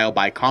in a trial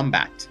by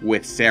combat,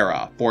 with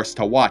Sarah forced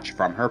to watch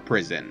from her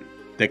prison.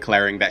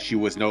 Declaring that she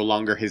was no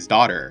longer his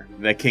daughter,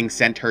 the king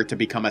sent her to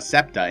become a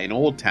septa in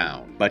Old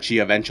Town, but she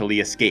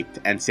eventually escaped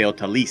and sailed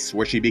to Lys,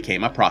 where she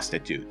became a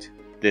prostitute.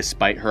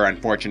 Despite her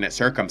unfortunate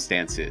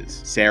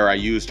circumstances, Sarah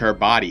used her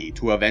body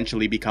to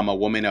eventually become a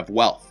woman of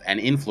wealth and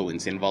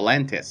influence in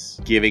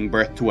Volantis, giving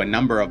birth to a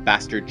number of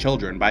bastard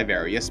children by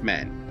various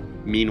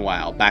men.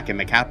 Meanwhile, back in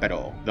the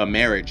capital, the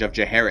marriage of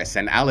Jaehaerys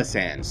and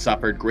Alysanne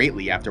suffered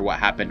greatly after what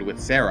happened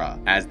with Sarah,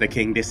 as the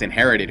king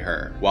disinherited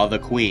her, while the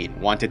queen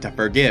wanted to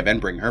forgive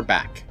and bring her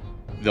back.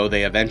 Though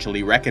they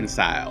eventually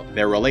reconciled,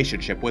 their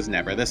relationship was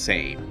never the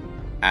same.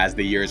 As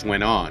the years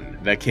went on,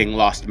 the king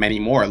lost many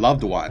more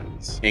loved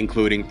ones,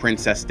 including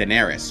Princess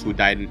Daenerys, who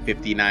died in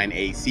 59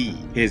 AC,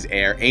 his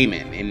heir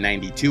Aemon in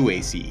 92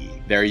 AC,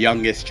 their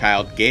youngest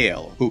child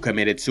Gale, who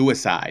committed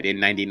suicide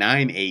in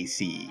 99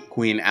 AC,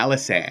 Queen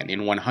Alysanne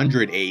in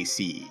 100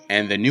 AC,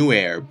 and the new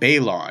heir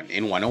Balon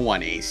in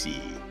 101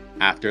 AC.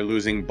 After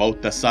losing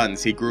both the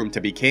sons he groomed to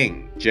be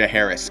king,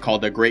 Jaehaerys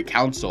called a great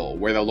council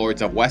where the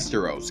lords of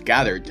Westeros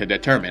gathered to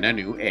determine a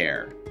new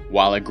heir.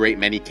 While a great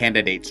many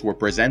candidates were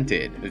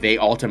presented, they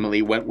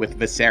ultimately went with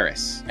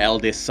Viserys,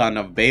 eldest son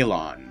of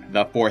Balon,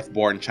 the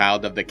fourth-born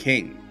child of the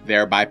king,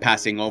 thereby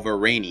passing over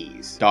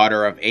Rhaenys,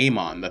 daughter of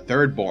Aemon, the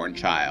third-born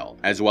child,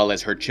 as well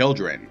as her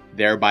children,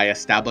 thereby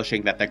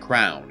establishing that the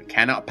crown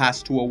cannot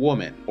pass to a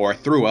woman or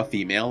through a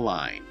female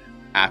line.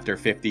 After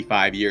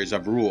 55 years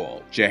of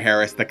rule,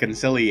 Jaehaerys the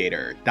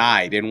Conciliator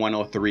died in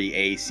 103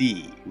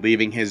 AC,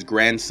 leaving his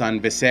grandson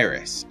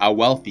Viserys a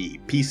wealthy,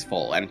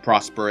 peaceful, and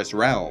prosperous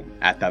realm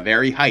at the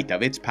very height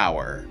of its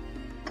power.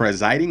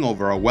 Presiding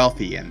over a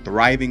wealthy and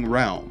thriving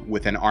realm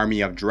with an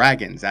army of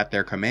dragons at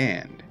their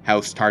command,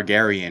 House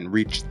Targaryen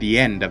reached the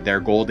end of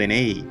their golden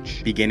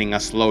age, beginning a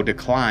slow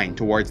decline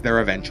towards their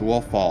eventual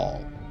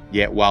fall.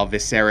 Yet while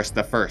Viserys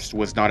I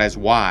was not as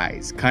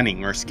wise,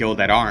 cunning, or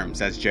skilled at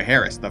arms as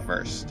Jaehaerys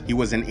I, he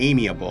was an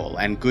amiable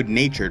and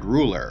good-natured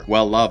ruler,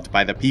 well loved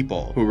by the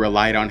people, who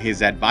relied on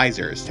his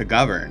advisors to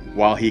govern,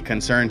 while he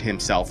concerned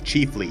himself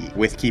chiefly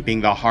with keeping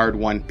the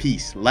hard-won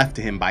peace left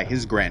to him by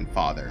his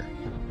grandfather.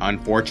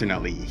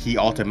 Unfortunately, he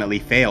ultimately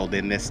failed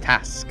in this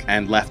task,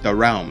 and left the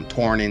realm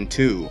torn in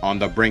two on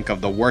the brink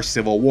of the worst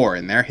civil war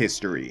in their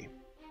history.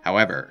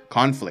 However,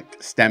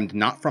 conflict stemmed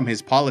not from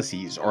his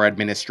policies or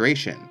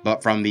administration,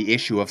 but from the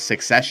issue of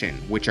succession,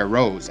 which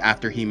arose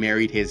after he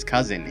married his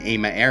cousin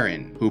Aemma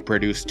Arryn, who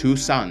produced 2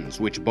 sons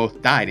which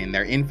both died in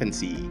their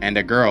infancy, and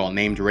a girl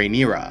named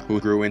Rhaenyra, who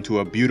grew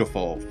into a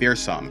beautiful,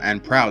 fearsome,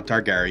 and proud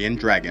Targaryen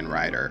dragon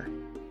rider.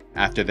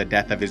 After the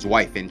death of his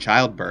wife in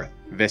childbirth,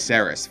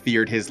 Viserys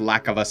feared his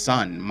lack of a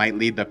son might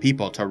lead the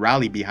people to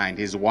rally behind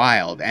his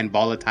wild and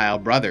volatile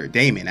brother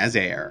Daemon as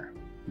heir.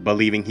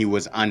 Believing he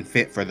was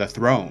unfit for the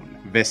throne,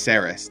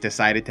 Viserys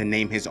decided to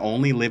name his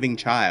only living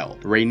child,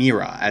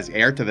 Rhaenyra, as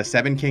heir to the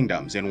 7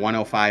 kingdoms in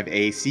 105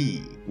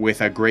 AC,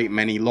 with a great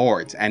many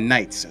lords and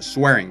knights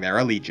swearing their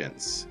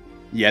allegiance.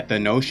 Yet the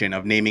notion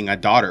of naming a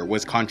daughter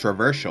was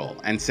controversial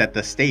and set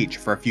the stage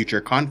for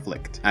future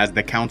conflict, as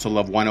the Council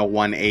of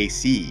 101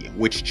 AC,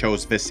 which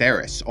chose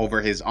Viserys over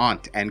his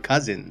aunt and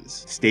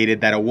cousins, stated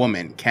that a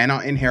woman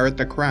cannot inherit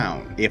the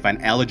crown if an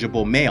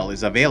eligible male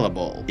is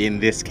available, in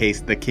this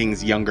case the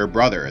king's younger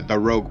brother, the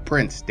rogue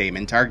prince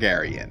Daemon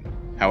Targaryen.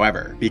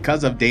 However,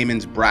 because of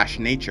Daemon's brash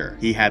nature,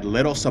 he had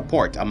little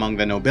support among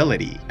the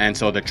nobility, and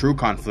so the true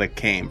conflict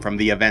came from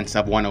the events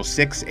of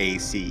 106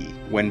 AC,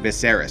 when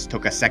Viserys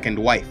took a second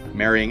wife,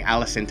 marrying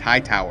Alicent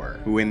Hightower,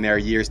 who in their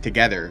years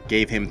together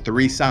gave him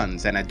 3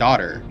 sons and a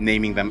daughter,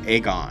 naming them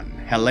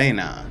Aegon,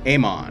 Helaena,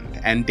 Aemond,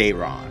 and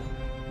Daeron.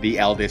 The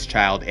eldest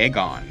child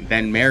Aegon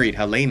then married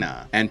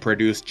Helaena and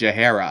produced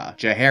Jaehaera,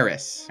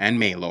 Jaehaerys, and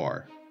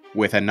Maelor.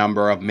 With a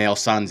number of male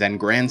sons and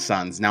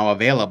grandsons now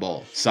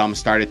available, some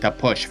started to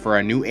push for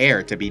a new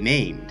heir to be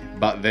named,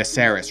 but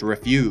Viserys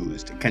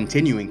refused,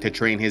 continuing to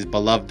train his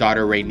beloved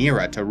daughter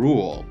Rhaenyra to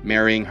rule,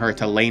 marrying her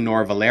to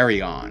Laenor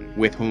Velaryon,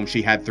 with whom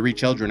she had 3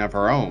 children of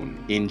her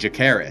own, in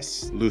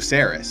Jacaerys,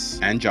 Lucerys,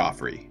 and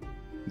Joffrey.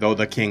 Though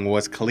the king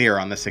was clear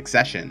on the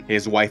succession,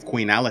 his wife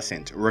Queen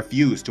Alicent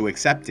refused to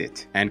accept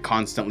it and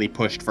constantly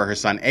pushed for her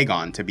son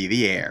Aegon to be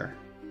the heir.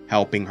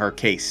 Helping her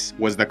case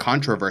was the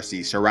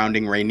controversy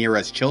surrounding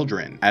Rhaenyra's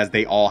children, as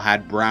they all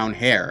had brown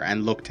hair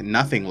and looked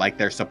nothing like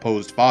their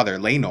supposed father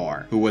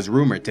Laenor, who was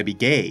rumored to be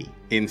gay,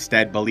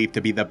 instead believed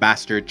to be the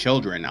bastard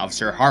children of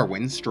Sir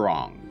Harwin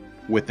Strong.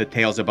 With the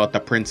tales about the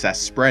princess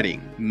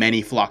spreading,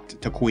 many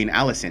flocked to Queen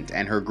Alicent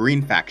and her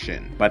Green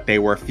faction, but they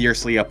were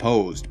fiercely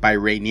opposed by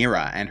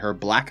Rhaenyra and her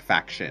Black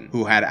faction,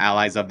 who had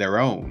allies of their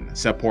own,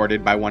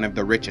 supported by one of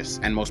the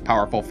richest and most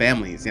powerful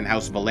families in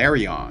House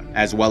Valyrian,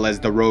 as well as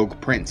the rogue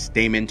prince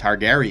Daemon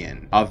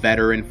Targaryen, a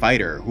veteran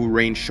fighter who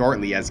reigned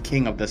shortly as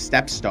King of the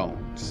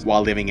Stepstones,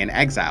 while living in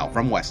exile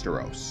from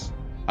Westeros.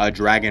 A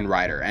dragon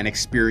rider and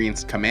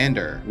experienced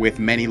commander, with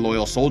many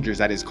loyal soldiers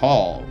at his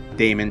call,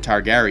 Daemon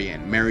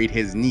Targaryen married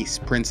his niece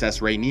Princess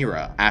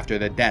Rhaenyra after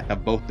the death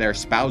of both their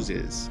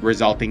spouses,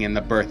 resulting in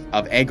the birth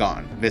of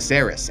Aegon,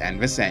 Viserys,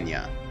 and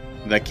Visenya.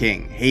 The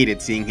king hated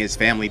seeing his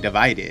family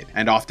divided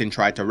and often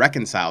tried to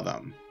reconcile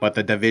them, but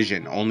the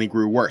division only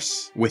grew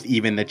worse, with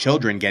even the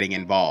children getting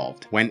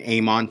involved, when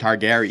Aemon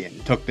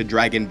Targaryen took the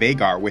dragon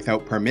Vhagar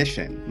without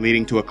permission,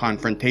 leading to a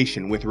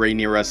confrontation with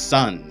Rhaenyra's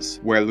sons,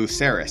 where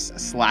Lucerys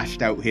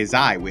slashed out his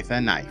eye with a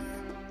knife.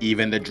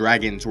 Even the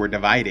dragons were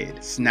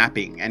divided,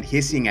 snapping and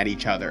hissing at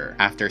each other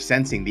after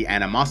sensing the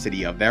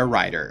animosity of their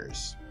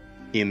riders.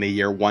 In the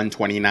year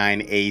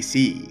 129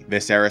 AC,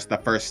 Viserys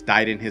I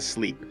died in his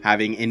sleep,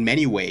 having in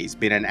many ways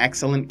been an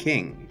excellent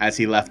king, as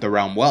he left the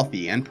realm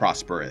wealthy and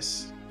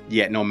prosperous.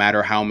 Yet no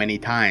matter how many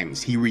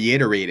times he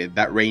reiterated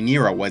that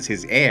Rhaenyra was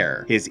his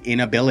heir, his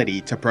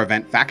inability to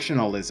prevent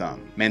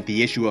factionalism meant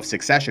the issue of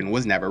succession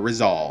was never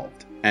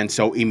resolved. And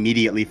so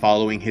immediately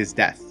following his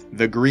death,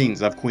 the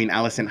Greens of Queen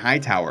Alicent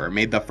Hightower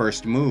made the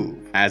first move,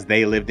 as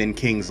they lived in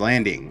King's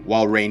Landing,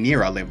 while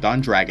Rhaenyra lived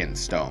on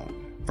Dragonstone.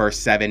 For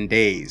 7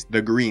 days,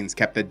 the Greens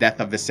kept the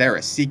death of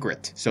Viserys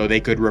secret, so they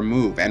could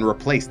remove and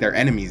replace their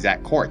enemies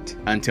at court,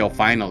 until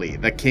finally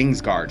the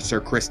Kingsguard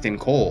Sir Criston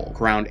Cole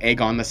crowned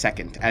Aegon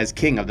II as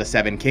King of the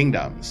Seven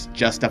Kingdoms,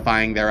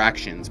 justifying their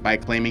actions by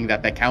claiming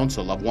that the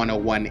Council of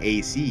 101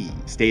 AC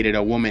stated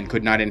a woman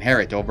could not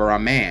inherit over a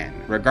man,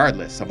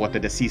 regardless of what the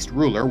deceased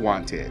ruler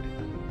wanted.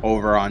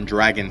 Over on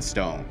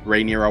Dragonstone,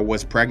 Rhaenyra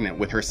was pregnant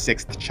with her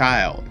 6th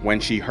child when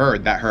she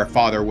heard that her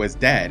father was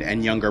dead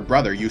and younger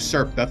brother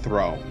usurped the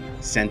throne.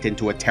 Sent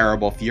into a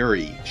terrible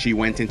fury, she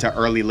went into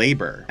early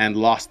labor and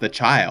lost the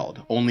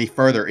child, only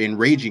further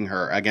enraging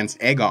her against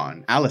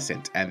Aegon,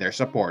 Alicent, and their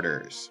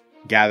supporters.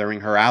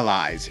 Gathering her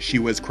allies, she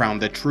was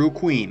crowned the true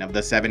queen of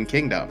the Seven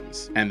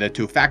Kingdoms, and the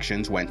two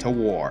factions went to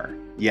war.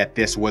 Yet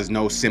this was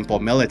no simple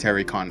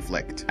military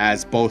conflict,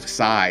 as both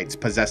sides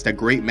possessed a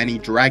great many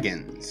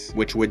dragons,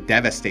 which would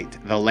devastate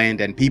the land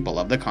and people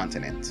of the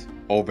continent.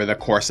 Over the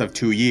course of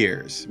 2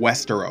 years,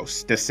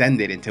 Westeros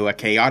descended into a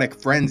chaotic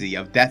frenzy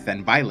of death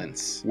and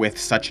violence, with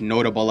such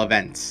notable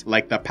events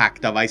like the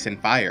Pact of Ice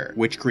and Fire,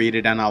 which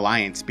created an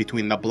alliance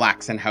between the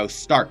Blacks and House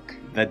Stark,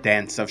 the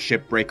Dance of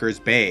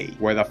Shipbreakers Bay,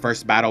 where the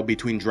first battle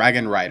between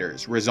dragon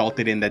riders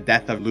resulted in the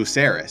death of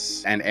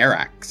Lucerys and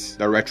Arrax,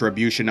 the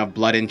retribution of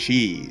Blood and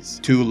Cheese,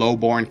 2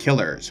 low-born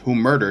killers who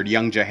murdered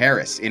young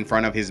Jaehaerys in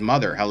front of his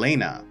mother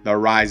Helaena, the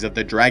rise of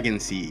the Dragon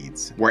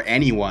Seeds, where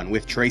anyone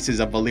with traces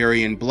of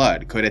Valyrian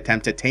blood could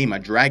attempt to tame a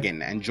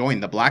dragon and join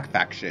the Black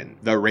faction,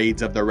 the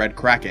raids of the Red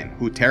Kraken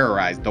who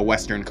terrorized the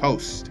western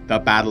coast, the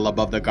battle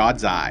above the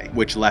God's Eye,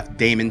 which left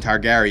Daemon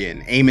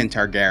Targaryen, Aemon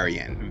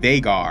Targaryen,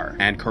 Vhagar,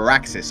 and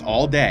Caraxes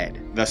all dead,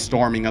 the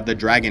storming of the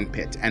Dragon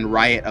Pit and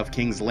riot of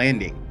King's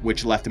Landing,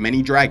 which left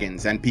many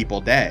dragons and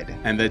people dead,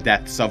 and the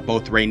deaths of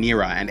both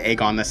Rhaenyra and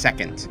Aegon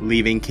II,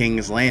 leaving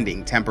King's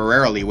Landing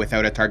temporarily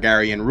without a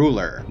Targaryen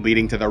ruler,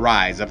 leading to the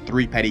rise of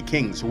 3 petty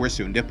kings who were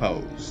soon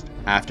deposed.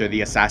 After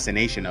the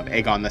assassination of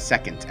Aegon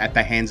II at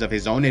the hands of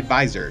his own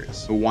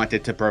advisors, who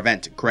wanted to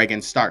prevent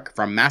Cregan Stark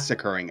from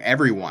massacring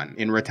everyone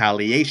in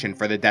retaliation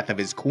for the death of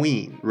his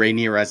queen,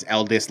 Rhaenyra's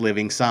eldest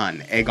living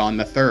son, Aegon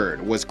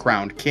III, was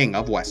crowned King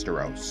of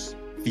Westeros.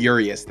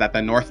 Furious that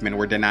the Northmen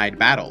were denied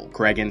battle,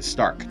 Cregan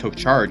Stark took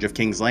charge of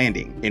King's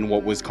Landing in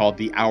what was called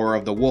the Hour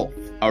of the Wolf,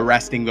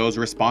 arresting those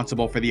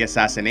responsible for the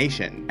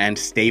assassination and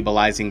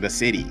stabilizing the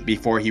city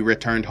before he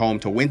returned home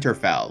to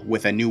Winterfell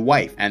with a new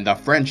wife and the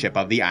friendship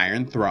of the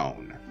Iron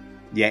Throne.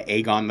 Yet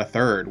Aegon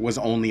III was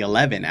only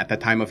 11 at the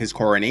time of his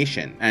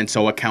coronation, and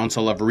so a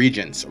council of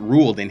regents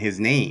ruled in his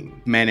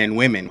name, men and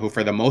women who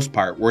for the most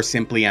part were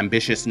simply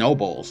ambitious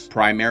nobles,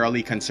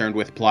 primarily concerned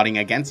with plotting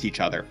against each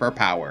other for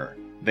power.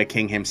 The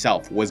king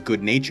himself was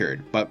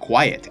good-natured, but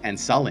quiet and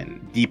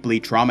sullen, deeply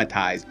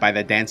traumatized by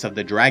the Dance of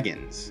the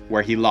Dragons,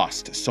 where he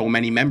lost so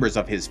many members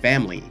of his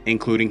family,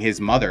 including his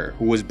mother,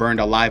 who was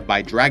burned alive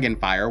by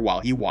dragonfire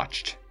while he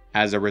watched.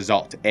 As a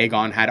result,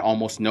 Aegon had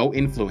almost no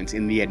influence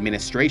in the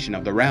administration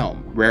of the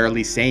realm,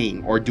 rarely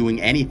saying or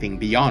doing anything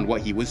beyond what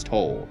he was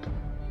told.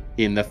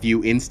 In the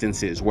few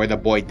instances where the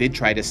boy did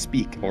try to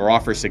speak or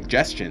offer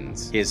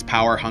suggestions, his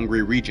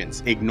power-hungry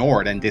regents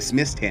ignored and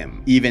dismissed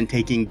him, even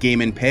taking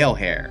Gaiman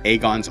Palehair,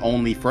 Aegon's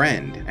only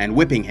friend, and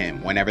whipping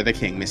him whenever the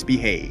king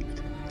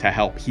misbehaved. To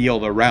help heal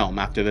the realm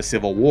after the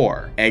Civil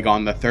War,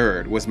 Aegon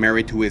III was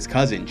married to his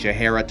cousin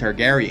Jaehaera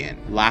Targaryen,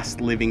 last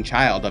living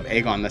child of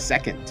Aegon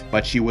II,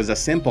 but she was a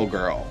simple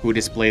girl who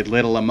displayed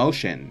little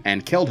emotion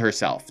and killed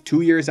herself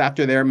 2 years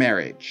after their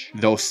marriage,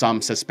 though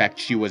some suspect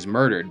she was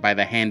murdered by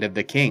the hand of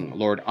the king,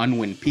 Lord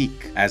Unwin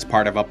Peake, as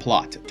part of a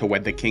plot to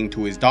wed the king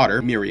to his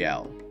daughter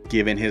Miriel.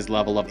 Given his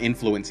level of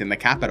influence in the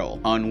capital,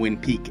 Unwin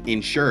Peake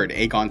ensured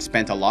Aegon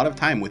spent a lot of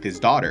time with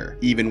his daughter,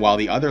 even while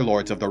the other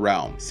lords of the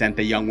realm sent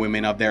the young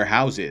women of their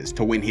houses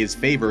to win his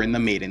favor in the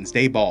Maiden's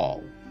Day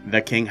Ball.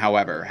 The king,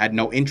 however, had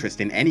no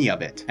interest in any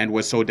of it, and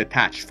was so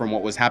detached from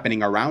what was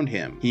happening around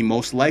him, he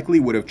most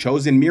likely would have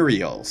chosen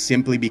Miriel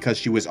simply because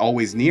she was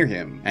always near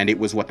him, and it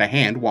was what the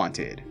Hand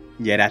wanted.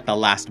 Yet at the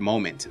last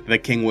moment, the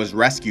king was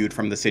rescued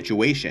from the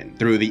situation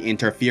through the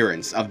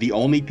interference of the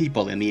only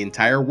people in the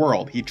entire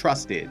world he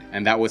trusted,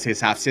 and that was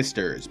his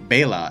half-sisters,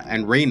 Baela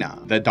and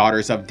Rhaena, the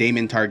daughters of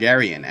Daemon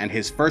Targaryen and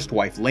his first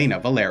wife Laena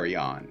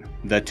Velaryon.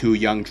 The two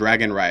young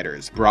dragon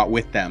riders brought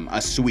with them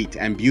a sweet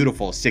and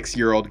beautiful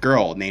 6-year-old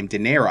girl named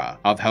Daenerys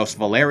of House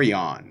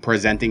Velaryon,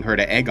 presenting her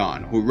to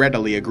Aegon, who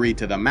readily agreed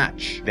to the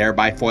match,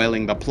 thereby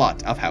foiling the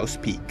plot of House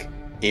Peake.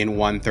 In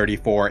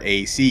 134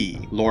 AC,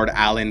 Lord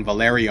Alan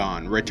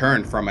Velaryon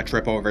returned from a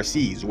trip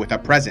overseas with a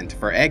present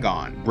for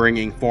Aegon,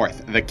 bringing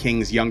forth the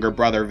king's younger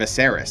brother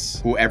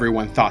Viserys, who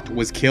everyone thought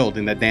was killed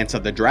in the Dance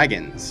of the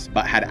Dragons,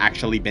 but had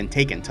actually been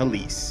taken to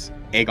Lys.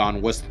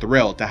 Aegon was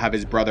thrilled to have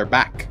his brother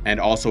back, and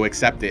also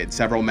accepted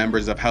several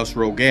members of House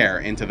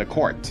Rogaire into the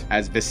court,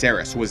 as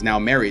Viserys was now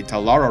married to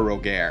Lara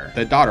Rogaire,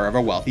 the daughter of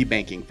a wealthy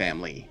banking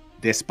family.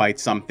 Despite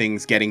some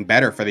things getting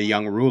better for the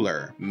young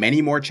ruler,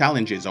 many more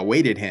challenges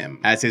awaited him,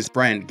 as his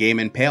friend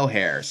Gaiman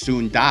Palehair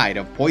soon died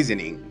of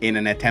poisoning in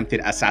an attempted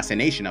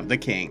assassination of the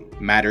king.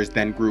 Matters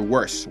then grew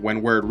worse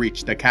when word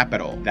reached the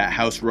capital that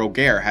House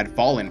Rogaire had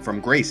fallen from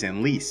grace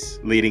in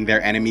Lys, leading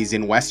their enemies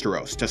in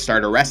Westeros to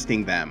start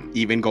arresting them,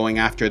 even going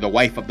after the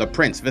wife of the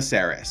prince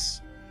Viserys.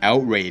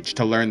 Outraged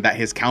to learn that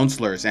his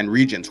counselors and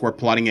regents were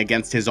plotting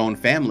against his own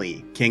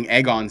family, King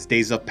Aegon's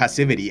days of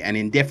passivity and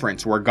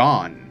indifference were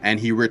gone, and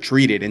he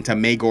retreated into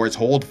Maegor's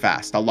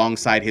Holdfast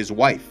alongside his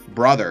wife,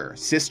 brother,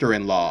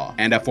 sister-in-law,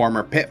 and a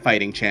former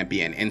pit-fighting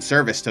champion in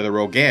service to the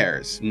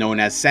Rogaires, known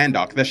as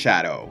Sandok the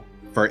Shadow.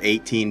 For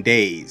 18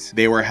 days,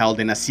 they were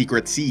held in a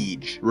secret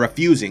siege,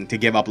 refusing to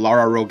give up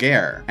Lara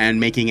Rogaire, and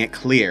making it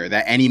clear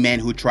that any man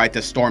who tried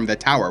to storm the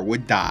tower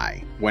would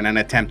die. When an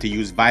attempt to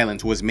use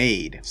violence was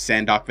made,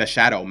 Sandok the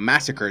Shadow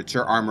massacred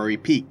Sir Armory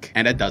Peake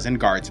and a dozen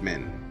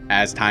guardsmen.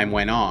 As time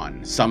went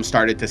on, some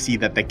started to see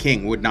that the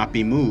king would not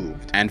be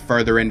moved, and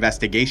further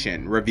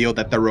investigation revealed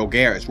that the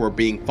Rogaires were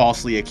being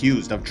falsely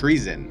accused of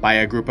treason by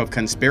a group of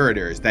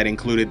conspirators that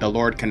included the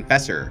Lord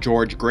Confessor,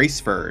 George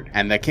Graceford,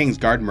 and the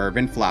Kingsguard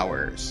Mervyn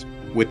Flowers.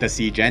 With the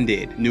siege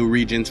ended, new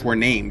regents were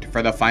named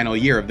for the final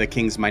year of the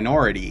king's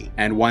minority,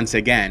 and once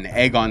again,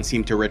 Aegon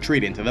seemed to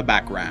retreat into the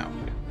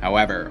background.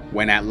 However,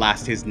 when at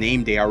last his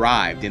name day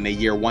arrived in the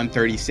year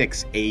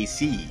 136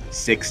 AC,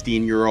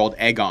 16-year-old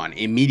Aegon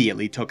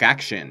immediately took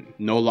action,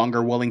 no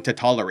longer willing to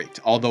tolerate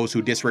all those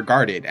who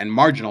disregarded and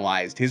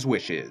marginalized his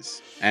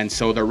wishes. And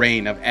so the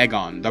reign of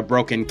Aegon, the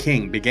Broken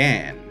King,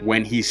 began,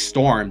 when he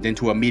stormed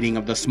into a meeting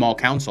of the Small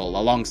Council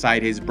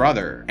alongside his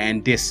brother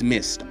and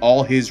dismissed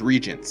all his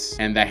regents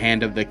and the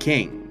Hand of the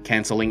King,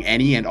 canceling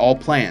any and all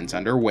plans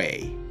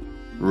underway.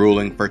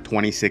 Ruling for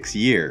 26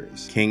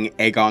 years, King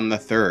Aegon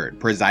III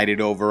presided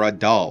over a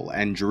dull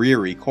and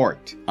dreary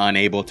court,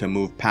 unable to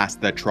move past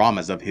the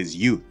traumas of his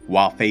youth,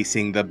 while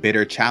facing the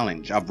bitter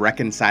challenge of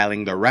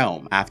reconciling the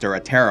realm after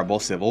a terrible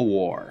civil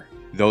war.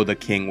 Though the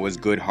king was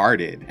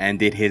good-hearted and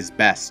did his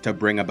best to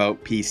bring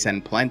about peace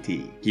and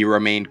plenty, he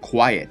remained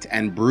quiet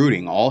and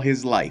brooding all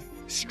his life,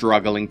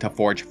 struggling to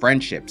forge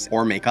friendships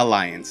or make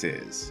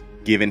alliances.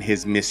 Given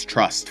his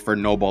mistrust for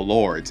noble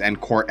lords and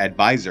court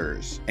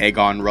advisors,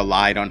 Aegon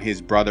relied on his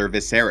brother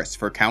Viserys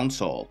for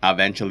counsel,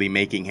 eventually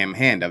making him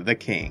Hand of the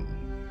King.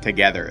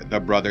 Together, the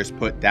brothers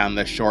put down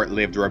the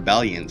short-lived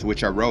rebellions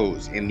which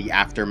arose in the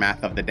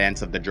aftermath of the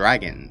Dance of the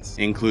Dragons,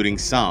 including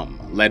some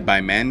led by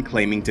men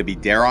claiming to be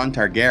Daeron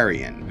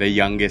Targaryen, the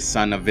youngest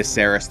son of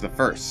Viserys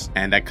I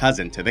and a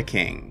cousin to the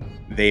king.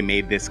 They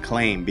made this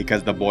claim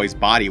because the boy's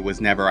body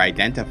was never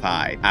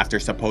identified after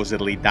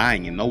supposedly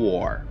dying in the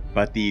war.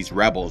 But these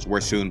rebels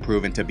were soon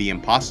proven to be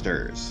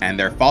imposters, and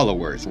their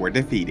followers were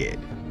defeated.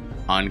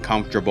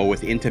 Uncomfortable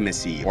with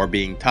intimacy or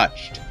being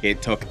touched,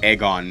 it took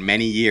Aegon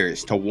many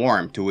years to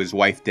warm to his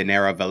wife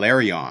Daenerys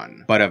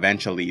Velaryon, but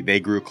eventually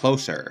they grew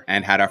closer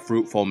and had a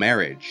fruitful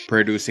marriage,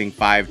 producing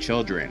 5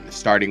 children,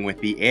 starting with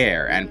the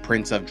heir and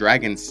Prince of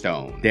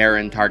Dragonstone,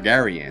 Daeron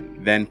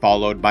Targaryen, then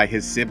followed by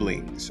his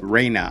siblings,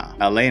 Rhaena,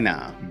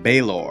 Aelena,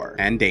 Baelor,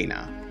 and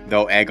Daena.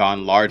 Though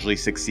Aegon largely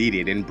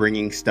succeeded in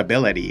bringing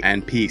stability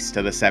and peace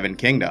to the Seven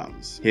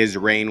Kingdoms, his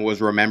reign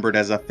was remembered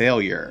as a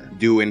failure,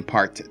 due in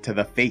part to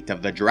the fate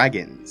of the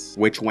dragons,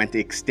 which went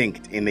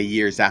extinct in the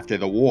years after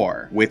the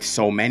war, with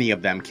so many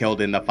of them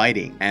killed in the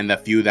fighting, and the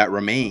few that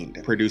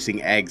remained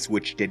producing eggs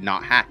which did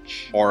not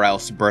hatch, or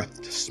else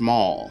birthed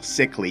small,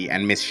 sickly,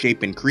 and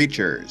misshapen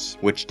creatures,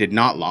 which did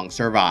not long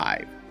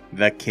survive.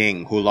 The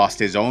king, who lost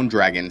his own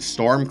dragon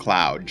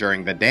Stormcloud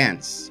during the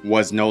dance,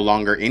 was no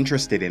longer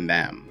interested in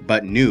them,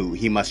 but knew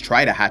he must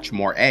try to hatch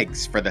more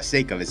eggs for the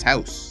sake of his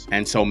house,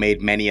 and so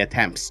made many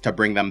attempts to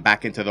bring them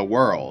back into the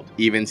world,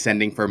 even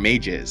sending for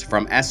mages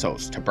from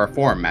Essos to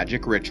perform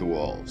magic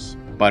rituals.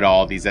 But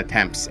all these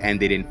attempts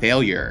ended in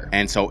failure,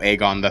 and so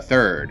Aegon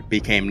III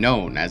became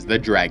known as the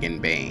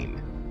Dragonbane.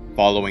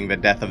 Following the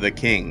death of the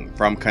king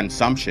from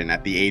consumption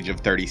at the age of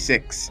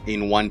 36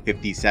 in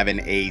 157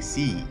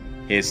 AC,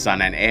 his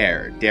son and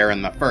heir,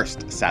 Daeron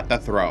I, sat the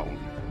throne.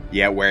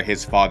 Yet where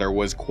his father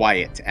was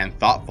quiet and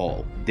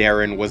thoughtful,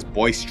 Daeron was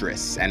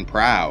boisterous and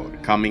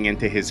proud, coming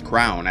into his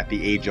crown at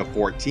the age of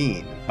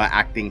 14, but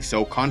acting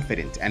so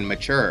confident and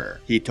mature,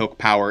 he took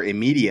power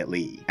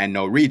immediately, and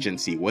no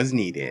regency was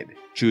needed.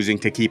 Choosing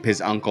to keep his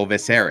uncle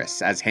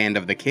Viserys as Hand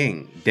of the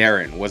King,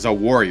 Daeron was a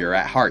warrior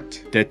at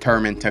heart,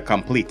 determined to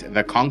complete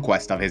the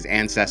conquest of his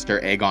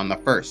ancestor Aegon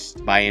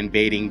I by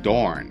invading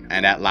Dorne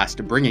and at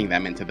last bringing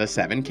them into the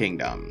Seven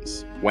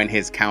Kingdoms. When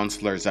his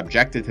counselors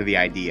objected to the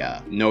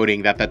idea,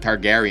 noting that the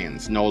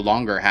Targaryens no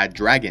longer had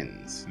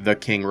dragons, the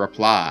king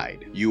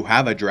replied, "You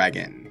have a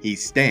dragon, he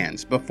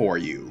stands before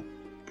you."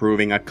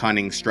 Proving a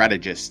cunning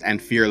strategist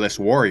and fearless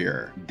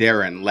warrior,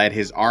 Daeron led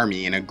his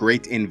army in a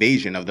great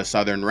invasion of the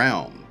Southern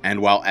Realm,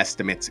 and while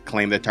estimates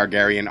claim the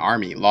Targaryen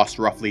army lost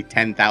roughly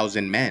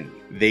 10,000 men,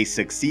 they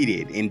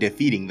succeeded in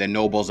defeating the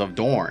nobles of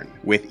Dorne,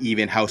 with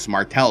even House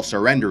Martell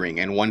surrendering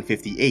in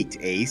 158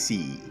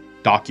 AC.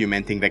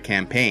 Documenting the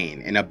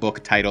campaign in a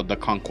book titled The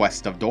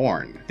Conquest of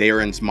Dorne,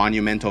 Daeron's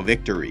monumental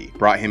victory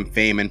brought him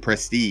fame and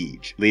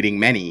prestige, leading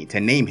many to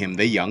name him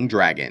the Young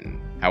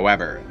Dragon.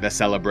 However, the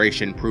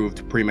celebration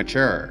proved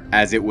premature,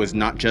 as it was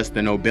not just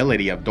the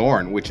nobility of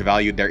Dorne which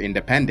valued their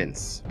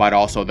independence, but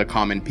also the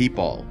common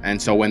people,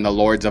 and so when the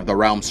Lords of the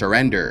Realm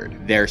surrendered,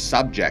 their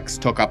subjects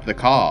took up the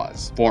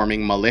cause,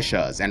 forming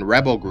militias and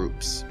rebel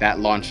groups that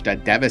launched a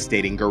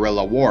devastating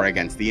guerrilla war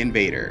against the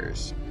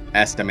invaders.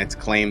 Estimates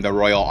claim the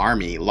royal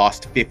army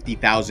lost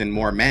 50,000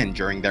 more men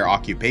during their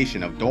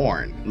occupation of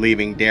Dorne,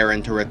 leaving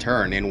Daeron to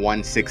return in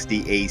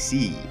 160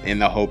 AC in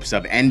the hopes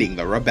of ending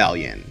the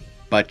rebellion.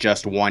 But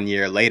just 1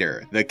 year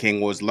later, the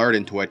king was lured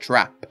into a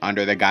trap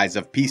under the guise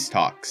of peace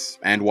talks,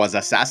 and was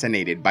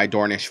assassinated by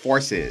Dornish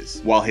forces,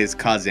 while his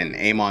cousin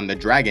Aemon the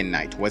Dragon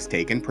Knight was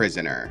taken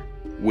prisoner.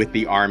 With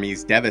the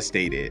armies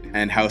devastated,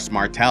 and House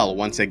Martell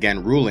once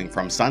again ruling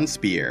from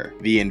Sunspear,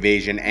 the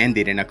invasion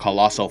ended in a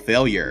colossal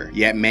failure,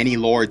 yet many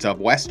lords of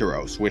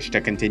Westeros wished to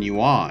continue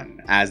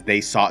on, as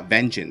they sought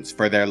vengeance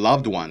for their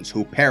loved ones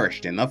who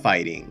perished in the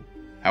fighting.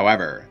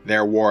 However,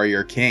 their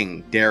warrior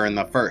king, Daeron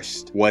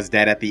I, was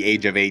dead at the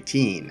age of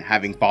 18,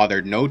 having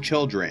fathered no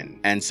children,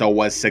 and so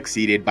was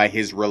succeeded by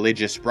his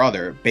religious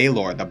brother,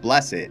 Baelor the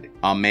Blessed,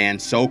 a man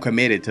so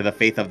committed to the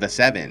faith of the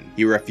Seven,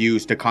 he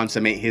refused to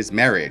consummate his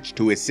marriage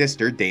to his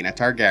sister Daena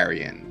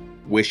Targaryen.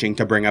 Wishing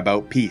to bring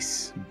about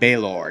peace,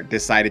 Baelor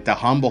decided to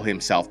humble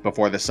himself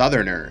before the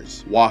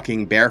Southerners,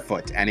 walking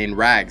barefoot and in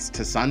rags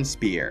to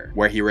Sunspear,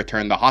 where he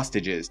returned the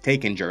hostages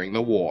taken during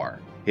the war.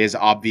 His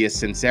obvious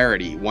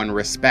sincerity won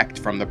respect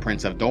from the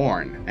Prince of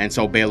Dorne, and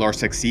so Baelor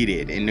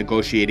succeeded in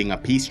negotiating a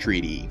peace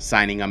treaty,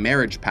 signing a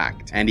marriage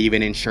pact, and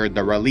even ensured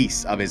the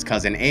release of his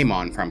cousin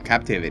Aemon from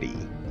captivity.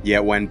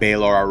 Yet when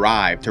Baelor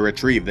arrived to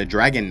retrieve the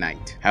Dragon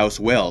Knight, House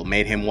Will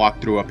made him walk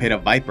through a pit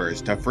of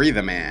vipers to free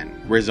the man,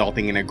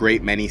 resulting in a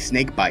great many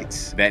snake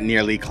bites that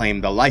nearly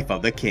claimed the life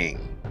of the king.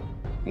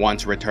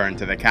 Once returned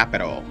to the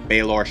capital,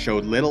 Baelor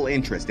showed little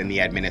interest in the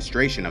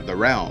administration of the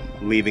realm,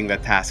 leaving the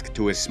task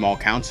to his small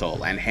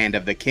council and Hand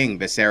of the King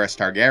Viserys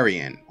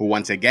Targaryen, who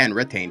once again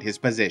retained his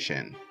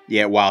position.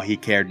 Yet while he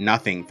cared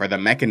nothing for the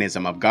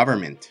mechanism of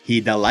government,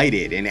 he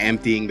delighted in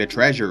emptying the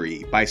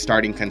treasury by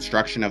starting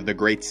construction of the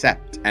Great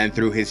Sept, and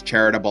through his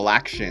charitable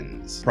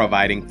actions,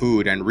 providing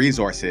food and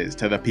resources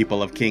to the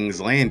people of King's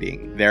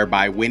Landing,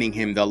 thereby winning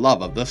him the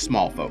love of the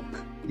small folk.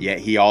 Yet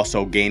he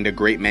also gained a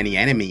great many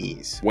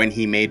enemies when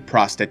he made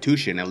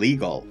prostitution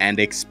illegal and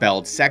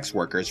expelled sex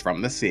workers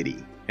from the city.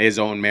 His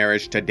own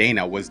marriage to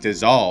Daena was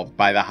dissolved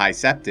by the High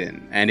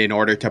Septon, and in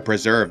order to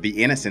preserve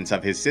the innocence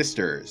of his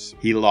sisters,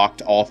 he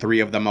locked all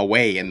three of them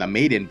away in the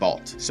Maiden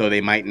Vault so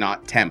they might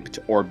not tempt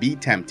or be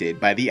tempted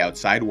by the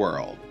outside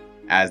world.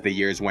 As the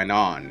years went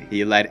on,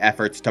 he led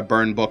efforts to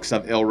burn books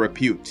of ill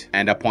repute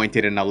and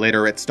appointed an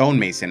illiterate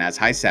stonemason as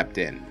High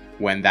Septon.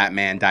 When that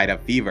man died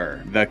of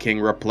fever, the king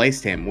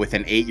replaced him with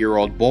an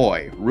 8-year-old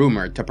boy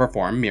rumored to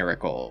perform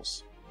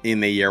miracles. In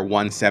the year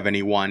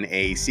 171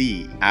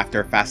 AC,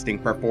 after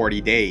fasting for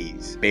 40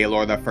 days,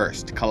 Baelor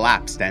I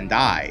collapsed and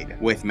died,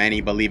 with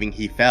many believing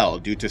he fell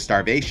due to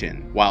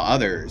starvation, while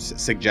others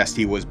suggest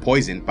he was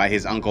poisoned by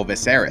his uncle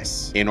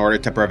Viserys, in order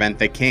to prevent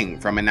the king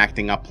from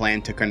enacting a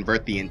plan to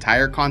convert the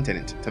entire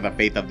continent to the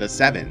faith of the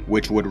Seven,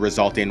 which would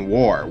result in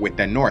war with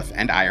the North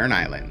and Iron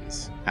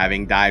Islands.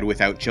 Having died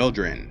without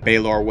children,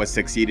 Baelor was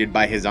succeeded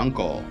by his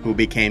uncle, who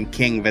became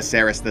King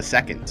Viserys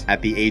II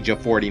at the age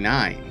of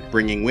 49,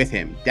 bringing with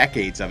him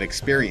decades of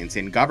experience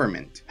in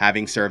government,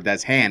 having served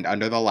as hand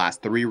under the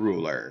last 3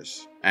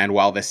 rulers. And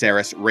while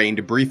Viserys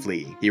reigned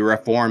briefly, he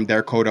reformed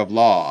their code of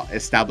law,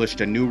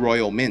 established a new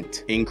royal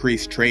mint,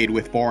 increased trade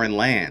with foreign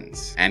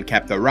lands, and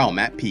kept the realm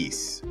at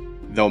peace.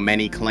 Though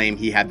many claim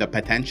he had the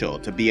potential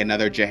to be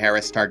another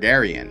Jaehaerys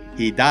Targaryen,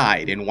 he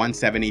died in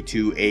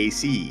 172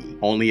 AC,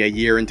 only a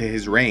year into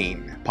his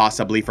reign,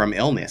 possibly from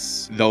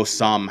illness, though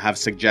some have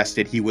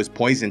suggested he was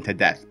poisoned to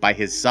death by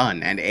his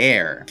son and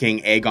heir,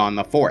 King Aegon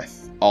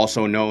IV,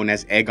 also known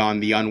as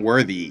Aegon the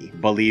Unworthy,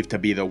 believed to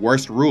be the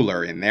worst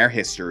ruler in their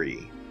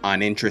history.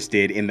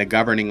 Uninterested in the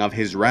governing of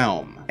his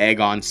realm,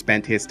 Aegon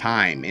spent his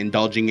time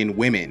indulging in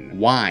women,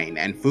 wine,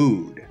 and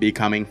food,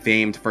 becoming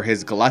famed for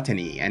his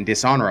gluttony and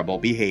dishonorable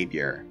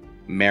behavior.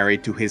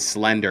 Married to his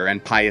slender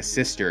and pious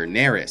sister,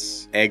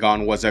 Aerys,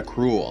 Aegon was a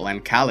cruel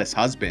and callous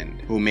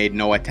husband who made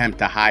no attempt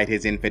to hide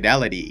his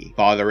infidelity,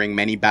 fathering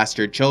many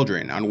bastard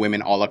children on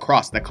women all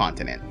across the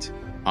continent.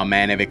 A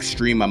man of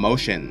extreme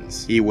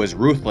emotions, he was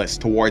ruthless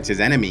towards his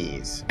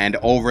enemies, and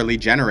overly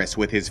generous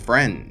with his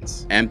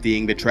friends,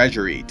 emptying the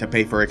treasury to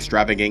pay for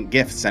extravagant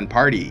gifts and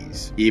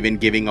parties, even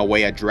giving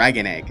away a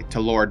dragon egg to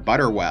Lord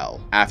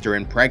Butterwell after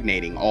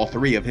impregnating all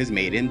 3 of his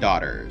maiden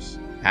daughters.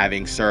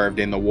 Having served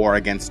in the war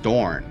against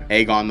Dorne,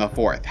 Aegon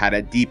IV had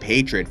a deep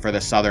hatred for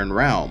the Southern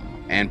Realm,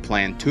 and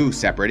planned 2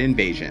 separate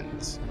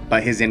invasions.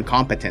 But his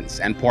incompetence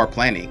and poor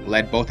planning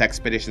led both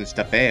expeditions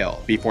to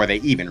fail before they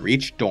even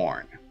reached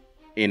Dorne.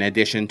 In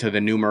addition to the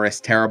numerous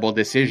terrible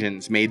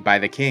decisions made by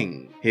the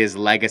king, his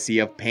legacy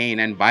of pain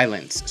and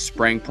violence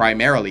sprang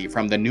primarily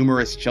from the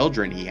numerous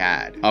children he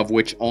had, of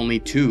which only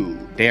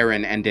 2,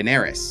 Daeron and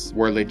Daenerys,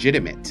 were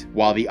legitimate,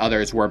 while the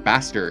others were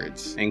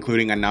bastards,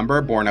 including a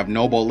number born of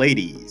noble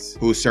ladies,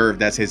 who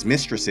served as his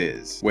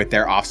mistresses, with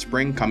their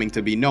offspring coming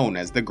to be known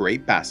as the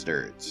Great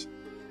Bastards.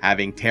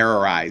 Having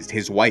terrorized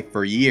his wife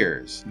for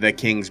years, the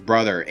king's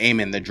brother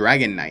Aemon the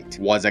Dragon Knight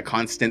was a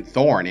constant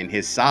thorn in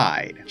his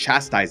side,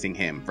 chastising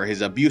him for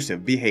his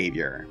abusive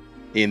behavior.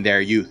 In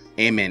their youth,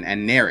 Aemon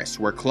and Aerys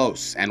were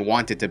close and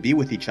wanted to be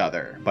with each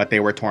other, but they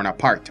were torn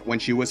apart when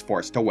she was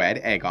forced to wed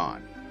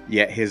Aegon.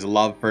 Yet his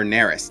love for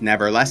Aerys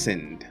never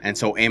lessened, and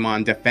so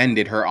Aemon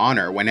defended her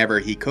honor whenever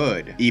he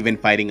could, even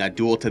fighting a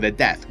duel to the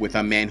death with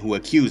a man who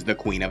accused the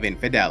queen of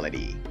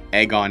infidelity.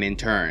 Aegon in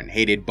turn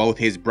hated both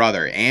his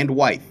brother and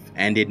wife,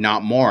 and did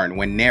not mourn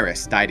when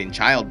Aerys died in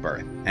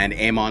childbirth, and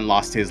Aemon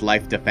lost his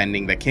life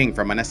defending the king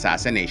from an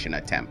assassination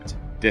attempt.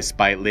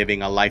 Despite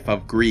living a life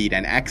of greed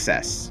and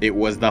excess, it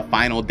was the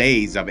final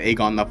days of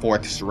Aegon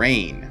IV's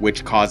reign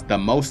which caused the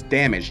most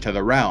damage to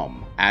the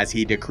realm, as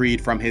he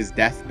decreed from his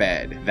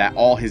deathbed that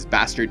all his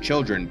bastard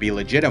children be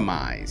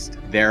legitimized,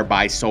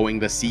 thereby sowing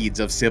the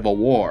seeds of civil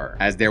war,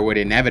 as there would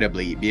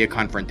inevitably be a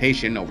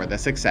confrontation over the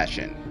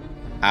succession.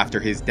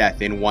 After his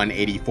death in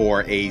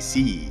 184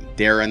 AC,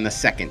 Daeron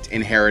II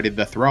inherited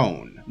the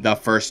throne, the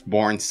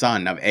firstborn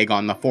son of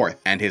Aegon IV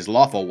and his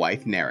lawful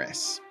wife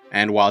Aerys.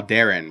 And while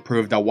Daeron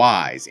proved a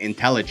wise,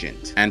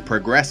 intelligent, and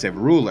progressive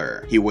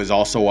ruler, he was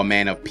also a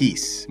man of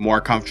peace, more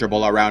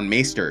comfortable around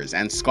maesters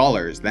and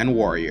scholars than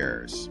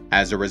warriors.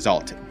 As a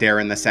result,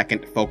 Daeron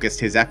II focused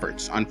his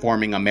efforts on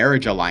forming a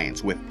marriage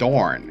alliance with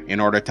Dorne in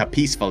order to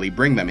peacefully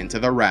bring them into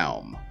the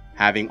realm.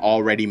 Having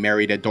already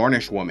married a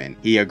Dornish woman,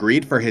 he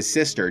agreed for his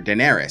sister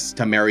Daenerys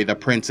to marry the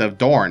Prince of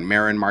Dorne,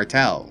 Meryn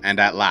Martell, and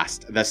at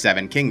last, the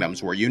 7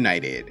 kingdoms were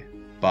united.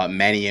 But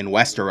many in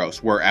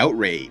Westeros were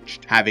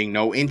outraged, having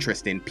no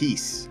interest in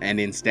peace, and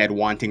instead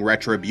wanting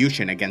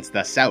retribution against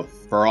the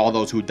South for all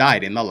those who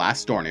died in the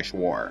last Dornish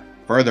War.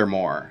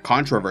 Furthermore,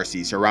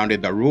 controversy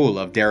surrounded the rule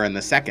of Daeron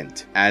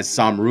II, as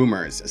some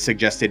rumors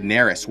suggested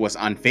Aerys was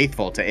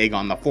unfaithful to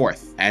Aegon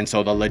IV, and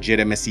so the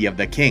legitimacy of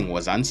the king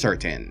was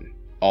uncertain.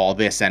 All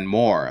this and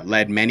more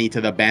led many to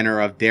the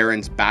banner of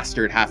Daeron's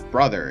bastard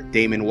half-brother,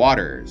 Daemon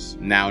Waters,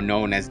 now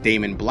known as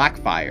Daemon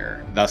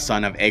Blackfyre, the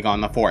son of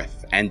Aegon IV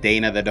and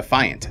Daena the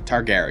Defiant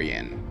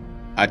Targaryen.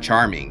 A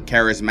charming,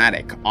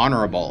 charismatic,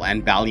 honorable,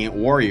 and valiant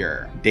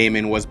warrior,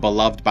 Daemon was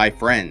beloved by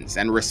friends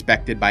and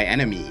respected by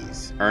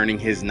enemies, earning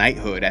his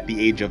knighthood at the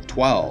age of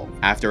 12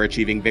 after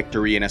achieving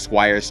victory in a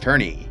squire's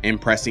tourney,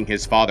 impressing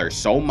his father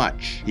so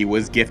much he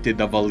was gifted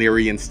the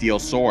Valyrian steel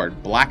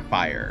sword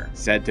Blackfyre,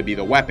 said to be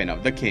the weapon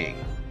of the king.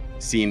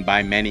 Seen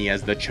by many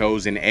as the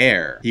chosen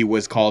heir, he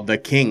was called the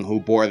King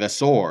Who Bore the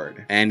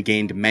Sword, and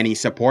gained many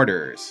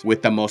supporters,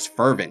 with the most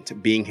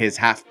fervent being his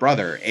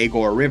half-brother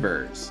Aegor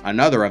Rivers,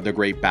 another of the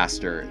Great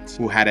Bastards,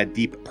 who had a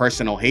deep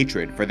personal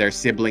hatred for their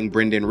sibling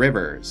Brynden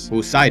Rivers,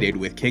 who sided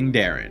with King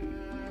Daeron.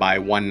 By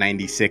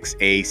 196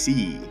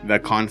 AC, the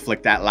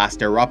conflict at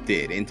last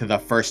erupted into the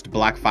First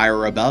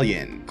Blackfyre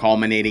Rebellion,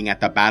 culminating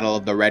at the Battle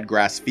of the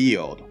Redgrass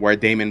Field, where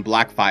Daemon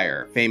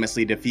Blackfyre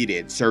famously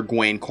defeated Sir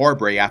Gawain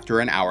Corbray after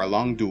an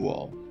hour-long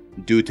duel.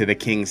 Due to the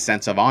king's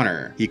sense of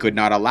honor, he could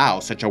not allow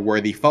such a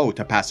worthy foe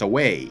to pass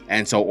away,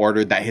 and so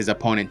ordered that his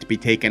opponent be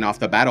taken off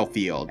the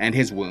battlefield and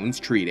his wounds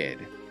treated.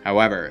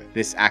 However,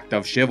 this act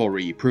of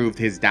chivalry proved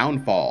his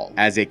downfall,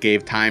 as it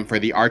gave time for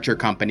the archer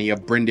company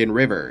of Brynden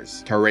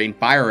Rivers to rain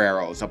fire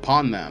arrows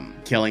upon them,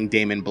 killing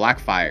Daemon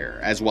Blackfyre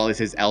as well as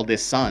his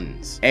eldest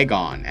sons,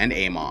 Aegon and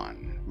Aemon.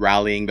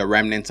 Rallying the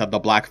remnants of the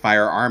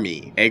Blackfire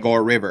army,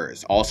 Aegor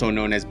Rivers, also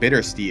known as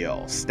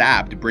Bittersteel,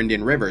 stabbed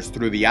Brynden Rivers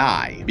through the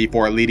eye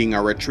before leading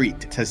a retreat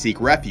to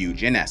seek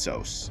refuge in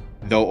Essos.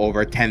 Though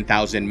over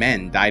 10,000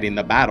 men died in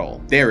the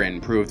battle, Theron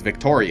proved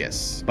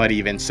victorious. But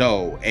even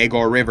so,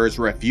 Aegor Rivers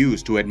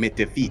refused to admit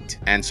defeat,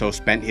 and so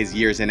spent his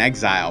years in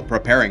exile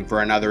preparing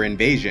for another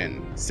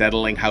invasion,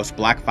 settling House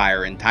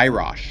Blackfire in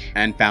Tyrosh,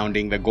 and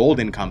founding the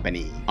Golden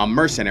Company, a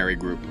mercenary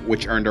group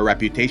which earned a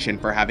reputation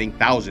for having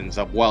thousands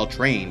of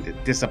well-trained,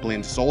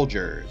 disciplined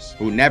soldiers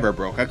who never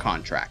broke a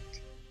contract.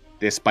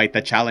 Despite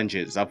the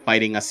challenges of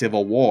fighting a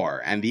civil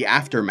war and the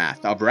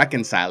aftermath of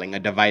reconciling a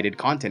divided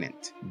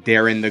continent,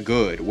 Daeron the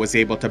Good was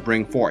able to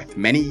bring forth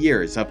many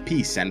years of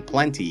peace and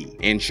plenty,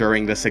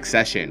 ensuring the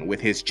succession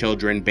with his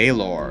children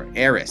Baelor,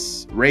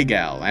 Aerys,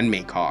 Rhaegal, and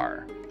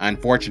Maekar.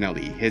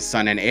 Unfortunately, his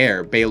son and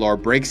heir, Baelor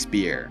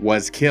Breakspear,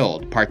 was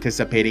killed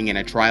participating in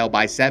a trial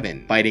by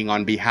 7, fighting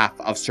on behalf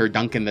of Sir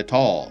Duncan the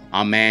Tall,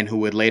 a man who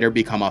would later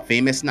become a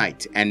famous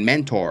knight and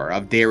mentor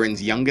of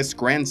Daeron's youngest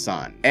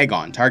grandson,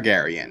 Aegon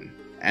Targaryen.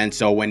 And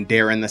so when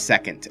Daeron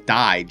II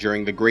died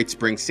during the Great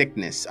Spring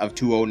Sickness of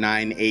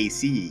 209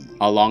 AC,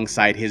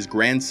 alongside his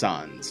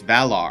grandsons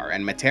Valar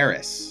and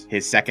Materys,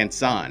 his second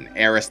son,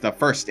 Aerys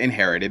I,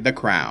 inherited the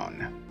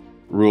crown.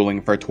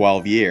 Ruling for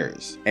 12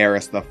 years,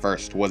 Aerys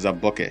I was a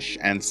bookish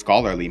and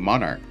scholarly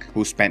monarch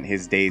who spent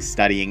his days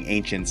studying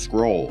ancient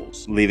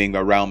scrolls, leaving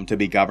the realm to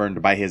be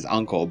governed by his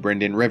uncle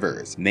Brynden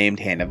Rivers, named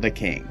Hand of the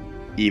King.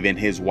 Even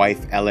his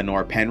wife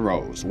Eleanor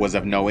Penrose was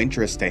of no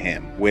interest to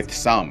him, with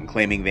some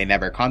claiming they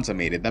never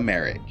consummated the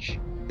marriage.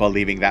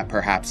 Believing that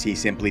perhaps he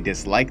simply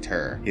disliked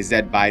her, his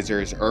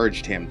advisors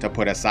urged him to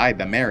put aside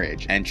the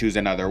marriage and choose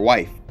another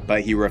wife,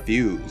 but he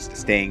refused,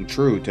 staying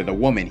true to the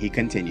woman he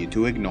continued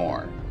to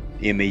ignore.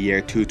 In the year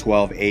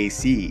 212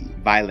 AC,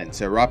 violence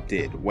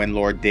erupted when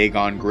Lord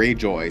Dagon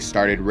Greyjoy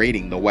started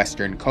raiding the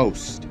western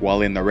coast,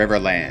 while in the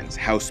Riverlands,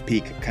 House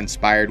Peak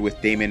conspired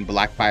with Daemon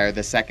Blackfire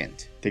II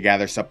to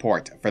gather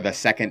support for the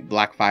Second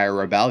Blackfire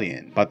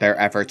Rebellion, but their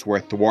efforts were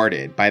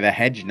thwarted by the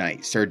Hedge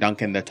Knight Sir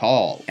Duncan the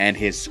Tall and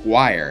his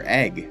squire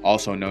Egg,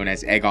 also known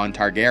as Aegon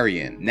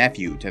Targaryen,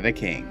 nephew to the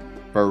king.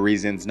 For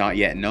reasons not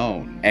yet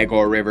known,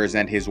 Aegor Rivers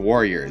and his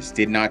warriors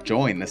did not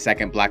join the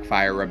Second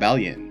Blackfire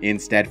Rebellion,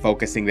 instead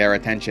focusing their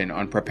attention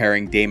on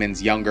preparing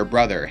Daemon's younger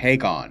brother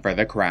Haegon for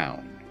the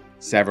crown.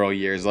 Several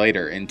years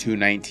later, in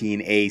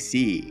 219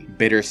 AC,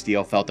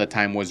 Bittersteel felt the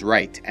time was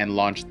right and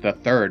launched the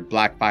Third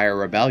Blackfire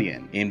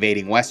Rebellion,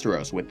 invading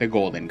Westeros with the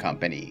Golden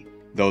Company.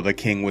 Though the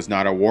king was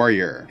not a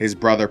warrior, his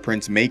brother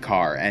Prince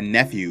Maekar and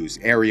nephews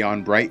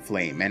Aerion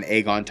Brightflame and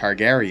Aegon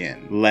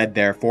Targaryen led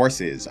their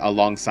forces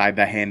alongside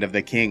the Hand of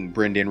the King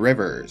Brynden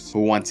Rivers, who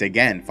once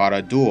again fought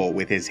a duel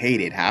with his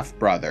hated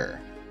half-brother.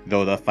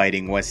 Though the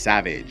fighting was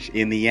savage,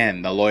 in the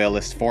end the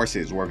loyalist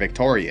forces were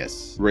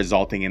victorious,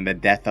 resulting in the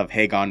death of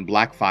Haegon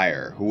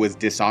Blackfire, who was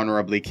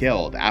dishonorably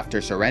killed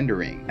after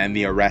surrendering, and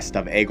the arrest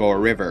of Aegor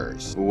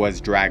Rivers, who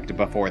was dragged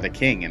before the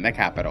king in the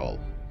capital.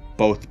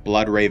 Both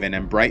Bloodraven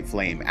and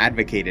Brightflame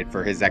advocated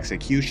for his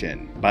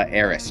execution, but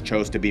Aerys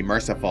chose to be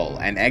merciful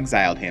and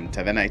exiled him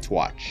to the Night's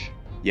Watch.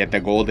 Yet the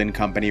Golden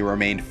Company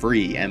remained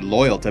free and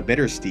loyal to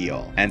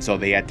Bittersteel, and so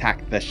they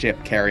attacked the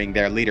ship carrying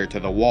their leader to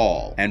the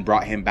Wall and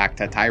brought him back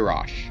to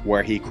Tyrosh,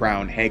 where he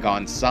crowned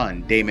Haegon's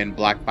son Daemon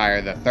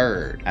Blackfire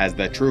III as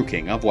the true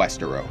king of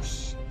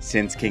Westeros.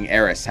 Since King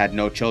Aerys had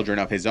no children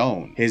of his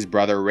own, his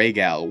brother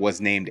Rhaegal was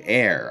named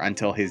heir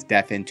until his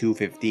death in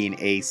 215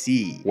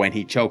 AC when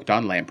he choked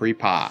on lamprey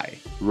pie.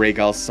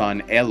 Rhaegal's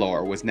son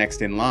Aelor was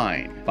next in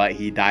line, but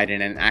he died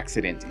in an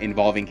accident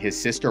involving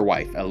his sister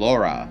wife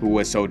Elora, who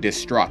was so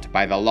distraught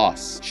by the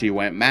loss she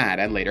went mad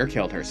and later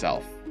killed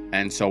herself.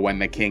 And so when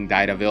the king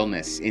died of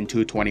illness in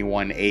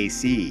 221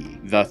 AC,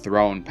 the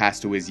throne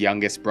passed to his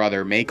youngest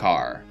brother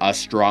Maekar, a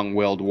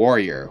strong-willed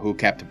warrior who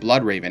kept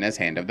Bloodraven as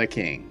Hand of the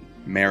King.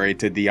 Married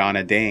to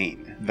Deanna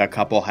Dane, the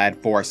couple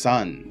had 4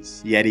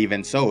 sons, yet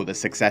even so the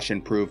succession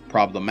proved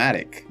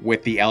problematic,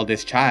 with the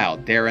eldest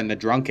child, Daeron the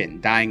Drunken,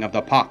 dying of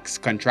the pox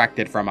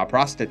contracted from a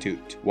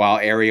prostitute, while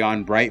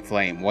Aerion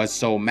Brightflame was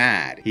so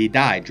mad he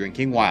died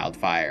drinking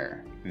wildfire.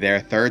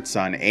 Their third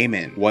son,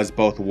 Aemon, was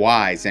both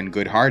wise and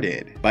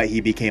good-hearted, but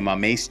he became a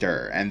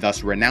maester and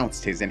thus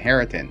renounced his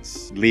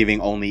inheritance, leaving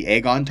only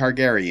Aegon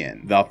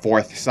Targaryen, the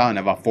 4th son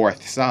of a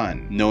 4th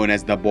son, known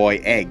as the Boy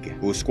Egg,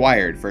 who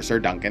squired for Sir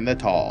Duncan the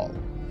Tall.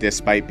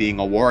 Despite being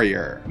a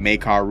warrior,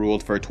 Maekar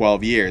ruled for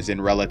 12 years in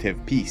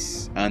relative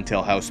peace,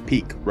 until House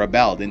Peak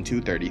rebelled in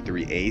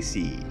 233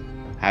 AC.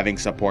 Having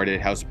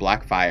supported House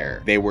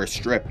Blackfire, they were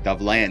stripped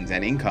of lands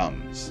and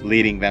incomes,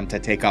 leading them to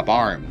take up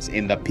arms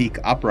in the Peak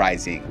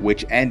Uprising,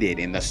 which ended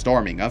in the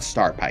storming of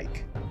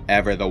Starpike.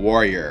 Ever the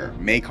warrior,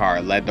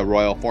 Maekar led the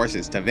royal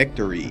forces to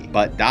victory,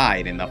 but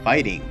died in the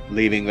fighting,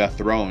 leaving the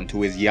throne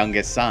to his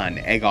youngest son,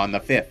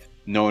 Aegon V,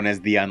 Known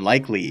as the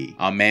Unlikely,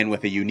 a man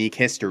with a unique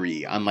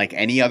history unlike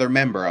any other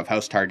member of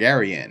House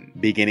Targaryen,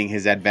 beginning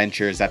his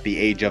adventures at the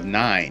age of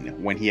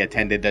 9 when he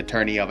attended the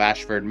tourney of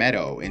Ashford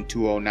Meadow in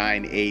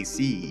 209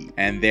 AC,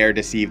 and there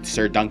deceived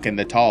Sir Duncan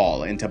the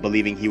Tall into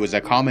believing he was a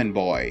common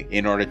boy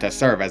in order to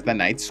serve as the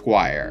knight's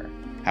squire.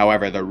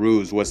 However, the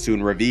ruse was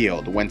soon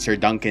revealed when Sir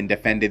Duncan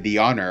defended the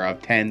honor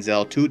of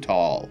Tanzel Too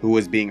Tall, who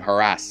was being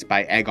harassed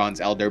by Aegon's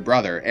elder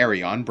brother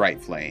Aerion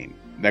Brightflame.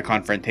 The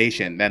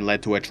confrontation then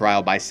led to a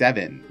trial by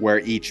 7, where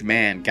each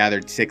man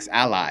gathered 6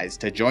 allies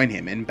to join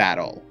him in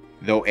battle.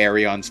 Though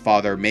Aerion's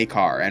father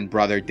Maekar and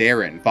brother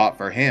Daeron fought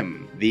for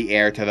him, the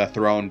heir to the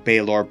throne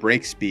Baelor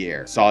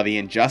Breakspear saw the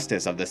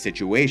injustice of the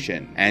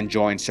situation and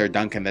joined Sir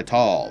Duncan the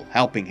Tall,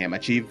 helping him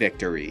achieve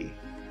victory.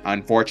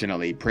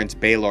 Unfortunately, Prince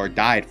Baelor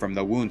died from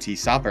the wounds he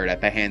suffered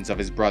at the hands of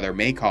his brother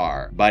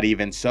Maekar, but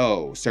even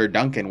so, Sir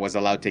Duncan was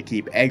allowed to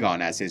keep Aegon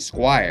as his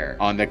squire,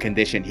 on the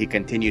condition he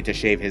continued to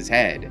shave his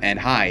head and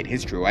hide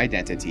his true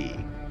identity.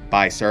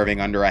 By serving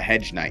under a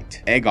hedge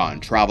knight,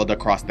 Aegon traveled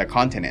across the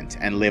continent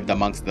and lived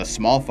amongst the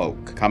small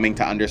folk, coming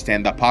to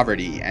understand the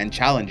poverty and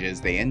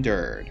challenges they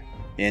endured.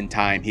 In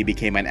time, he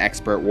became an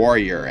expert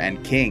warrior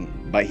and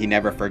king, but he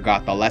never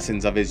forgot the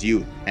lessons of his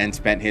youth and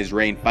spent his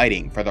reign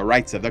fighting for the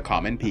rights of the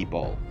common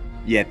people.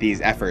 Yet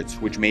these efforts,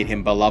 which made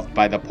him beloved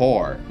by the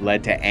poor,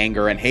 led to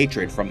anger and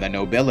hatred from the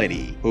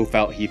nobility, who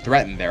felt he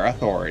threatened their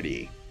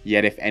authority.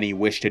 Yet if any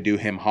wished to do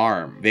him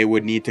harm, they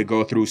would need to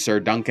go through Sir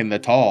Duncan the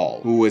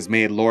Tall, who was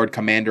made Lord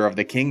Commander of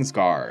the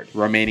Kingsguard,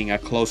 remaining a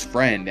close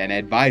friend and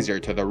advisor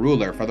to the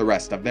ruler for the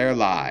rest of their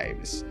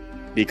lives.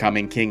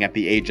 Becoming king at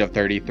the age of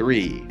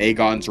 33,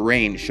 Aegon's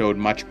reign showed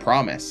much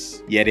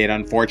promise, yet it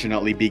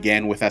unfortunately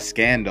began with a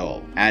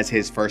scandal, as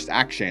his first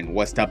action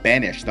was to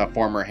banish the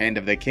former Hand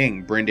of the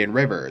King Brynden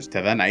Rivers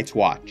to the Night's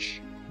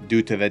Watch.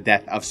 Due to the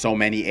death of so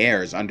many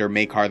heirs under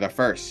Maekar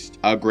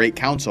I, a great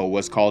council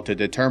was called to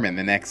determine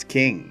the next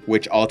king,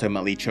 which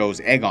ultimately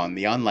chose Aegon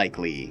the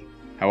Unlikely.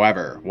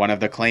 However, one of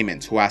the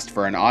claimants who asked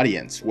for an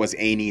audience was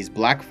Aenys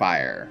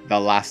Blackfyre, the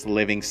last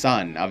living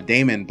son of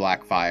Daemon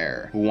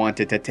Blackfyre, who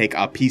wanted to take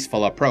a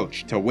peaceful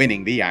approach to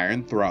winning the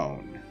Iron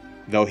Throne.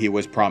 Though he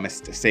was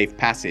promised safe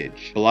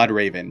passage,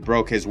 Bloodraven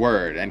broke his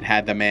word and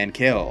had the man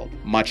killed,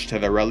 much to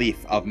the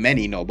relief of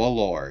many noble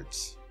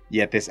lords.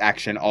 Yet this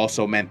action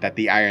also meant that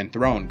the Iron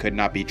Throne could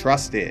not be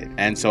trusted,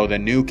 and so the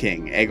new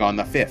king,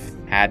 Aegon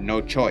V, had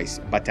no choice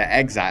but to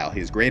exile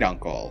his great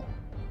uncle.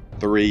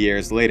 3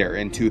 years later,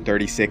 in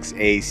 236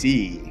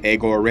 AC,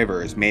 Aegor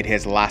Rivers made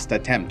his last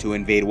attempt to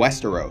invade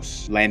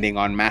Westeros, landing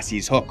on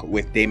Massey's Hook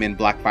with Daemon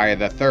Blackfyre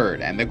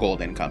III and the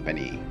Golden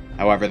Company.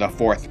 However, the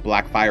Fourth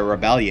Blackfyre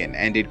Rebellion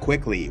ended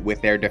quickly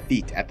with their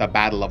defeat at the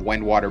Battle of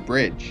Wendwater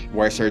Bridge,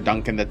 where Sir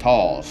Duncan the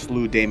Tall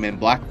slew Daemon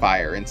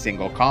Blackfyre in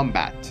single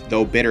combat,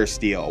 though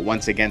Bittersteel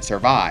once again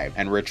survived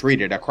and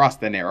retreated across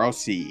the Narrow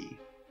Sea.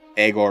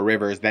 Aegor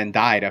Rivers then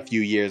died a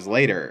few years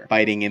later,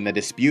 fighting in the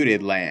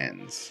Disputed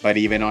Lands, but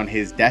even on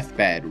his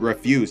deathbed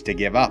refused to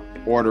give up,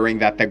 ordering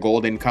that the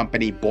Golden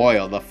Company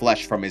boil the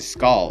flesh from his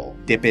skull,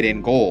 dip it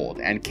in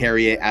gold, and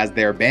carry it as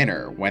their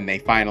banner when they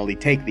finally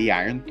take the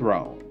Iron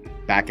Throne.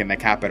 Back in the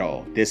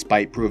capital,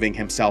 despite proving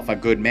himself a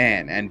good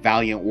man and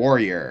valiant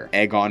warrior,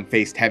 Aegon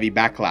faced heavy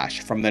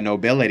backlash from the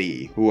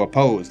nobility, who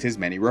opposed his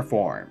many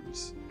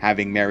reforms.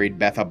 Having married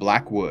Betha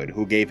Blackwood,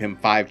 who gave him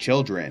 5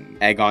 children,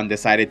 Aegon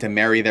decided to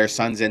marry their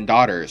sons and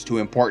daughters to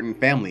important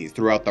families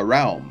throughout the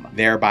realm,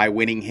 thereby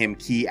winning him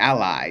key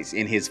allies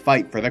in his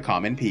fight for the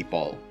common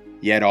people.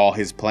 Yet all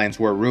his plans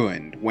were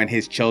ruined when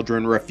his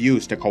children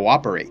refused to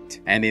cooperate,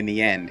 and in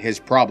the end his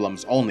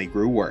problems only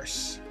grew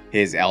worse.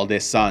 His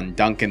eldest son,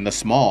 Duncan the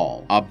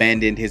Small,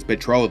 abandoned his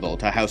betrothal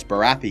to House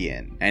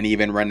Baratheon, and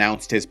even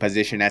renounced his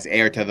position as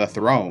heir to the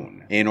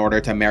throne, in order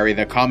to marry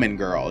the common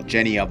girl,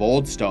 Jenny of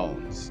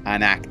Oldstones,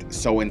 an act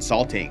so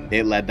insulting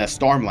it led the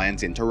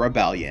Stormlands into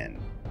rebellion.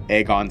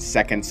 Aegon's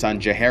second son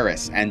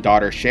Jaehaerys and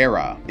daughter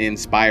Shaera,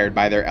 inspired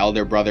by their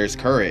elder brother's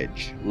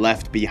courage,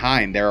 left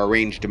behind their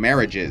arranged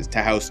marriages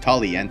to House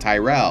Tully and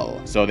Tyrell,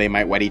 so they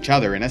might wed each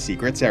other in a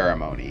secret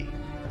ceremony.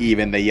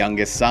 Even the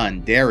youngest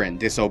son, Daeron,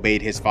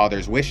 disobeyed his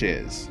father's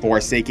wishes,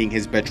 forsaking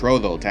his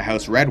betrothal to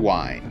House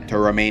Redwyne to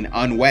remain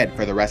unwed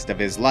for the rest of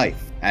his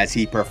life, as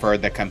he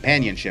preferred the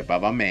companionship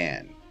of a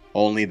man.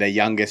 Only the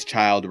youngest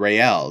child,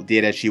 Rhaelle,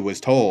 did as she was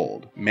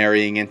told,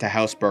 marrying into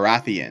House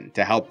Baratheon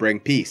to help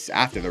bring peace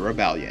after the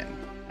rebellion.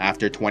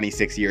 After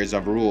 26 years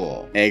of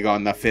rule,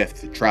 Aegon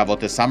V traveled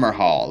to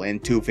Summerhall in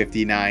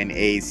 259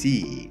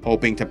 AC,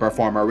 hoping to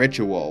perform a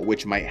ritual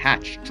which might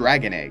hatch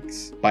dragon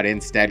eggs, but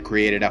instead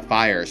created a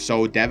fire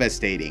so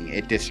devastating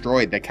it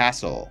destroyed the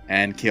castle,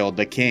 and killed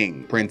the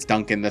king, Prince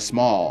Duncan the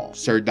Small,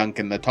 Sir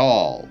Duncan the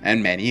Tall,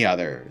 and many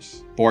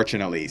others.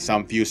 Fortunately,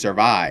 some few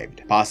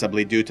survived,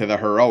 possibly due to the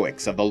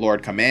heroics of the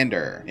Lord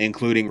Commander,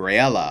 including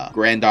Rhaella,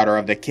 granddaughter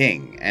of the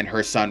king, and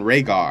her son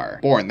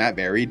Rhaegar, born that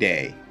very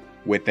day.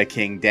 With the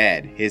king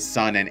dead, his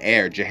son and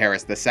heir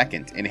Jaehaerys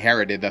II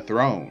inherited the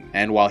throne,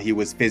 and while he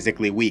was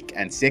physically weak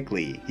and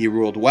sickly, he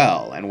ruled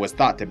well and was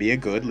thought to be a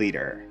good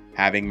leader.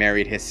 Having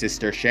married his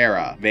sister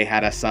Shera, they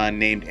had a son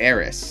named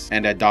Aerys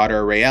and a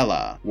daughter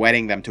Rhaella,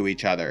 wedding them to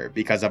each other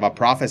because of a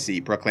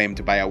prophecy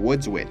proclaimed by a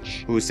woods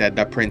witch who said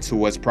the prince who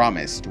was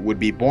promised would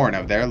be born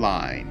of their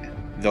line.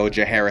 Though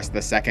Jaehaerys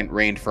II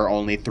reigned for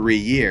only 3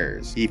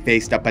 years, he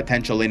faced a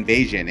potential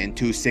invasion in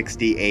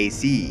 260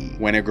 AC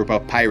when a group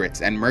of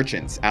pirates and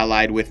merchants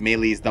allied with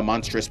Meleys the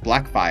monstrous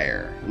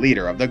Blackfyre,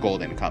 leader of the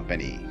Golden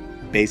Company.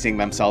 Basing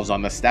themselves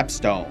on the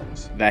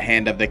Stepstones, the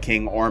Hand of the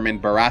King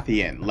Ormond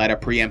Baratheon led a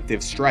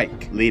preemptive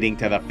strike, leading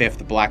to the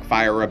 5th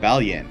Blackfyre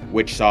Rebellion,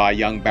 which saw a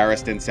young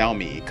Barristan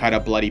Selmy cut a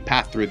bloody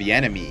path through the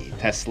enemy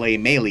to slay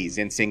Meleys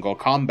in single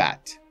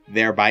combat,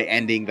 thereby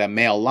ending the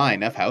male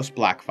line of House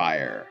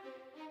Blackfyre.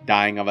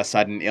 Dying of a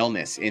sudden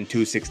illness in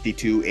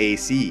 262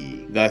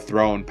 AC, the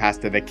throne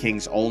passed to the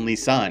king's only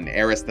son,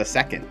 Aerys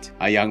II,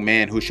 a young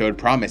man who showed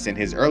promise in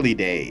his early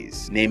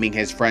days, naming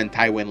his friend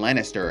Tywin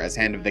Lannister as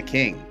Hand of the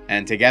King,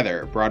 and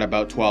together brought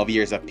about 12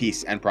 years of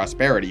peace and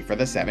prosperity for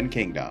the Seven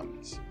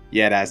Kingdoms.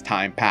 Yet as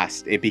time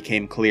passed, it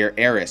became clear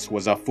Aerys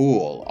was a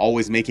fool,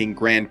 always making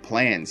grand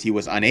plans he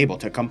was unable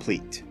to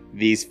complete.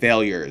 These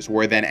failures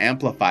were then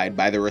amplified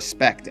by the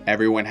respect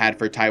everyone had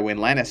for Tywin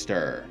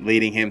Lannister,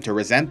 leading him to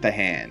resent the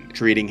Hand,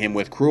 treating him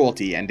with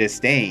cruelty and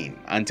disdain,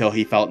 until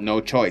he felt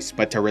no choice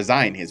but to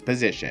resign his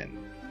position.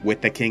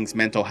 With the king's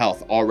mental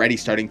health already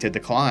starting to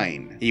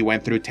decline, he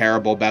went through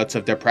terrible bouts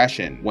of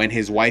depression when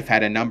his wife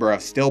had a number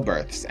of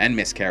stillbirths and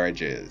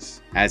miscarriages.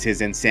 As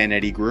his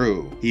insanity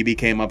grew, he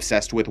became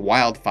obsessed with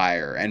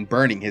wildfire and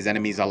burning his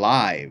enemies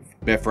alive,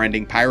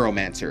 befriending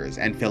pyromancers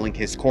and filling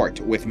his court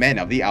with men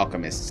of the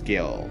Alchemist's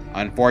Guild.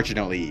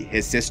 Unfortunately,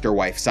 his sister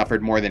wife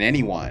suffered more than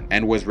anyone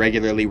and was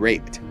regularly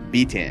raped,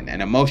 beaten,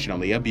 and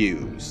emotionally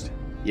abused.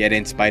 Yet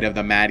in spite of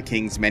the Mad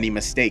King's many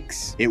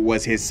mistakes, it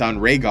was his son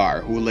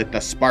Rhaegar who lit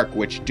the spark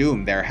which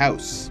doomed their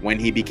house when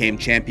he became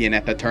champion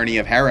at the tourney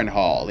of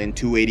Harrenhal in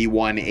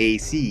 281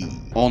 AC,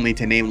 only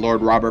to name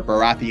Lord Robert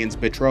Baratheon's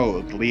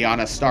betrothed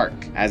Lyanna Stark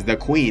as the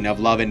Queen of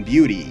Love and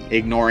Beauty,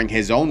 ignoring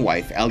his own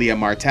wife Elia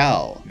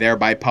Martell,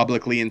 thereby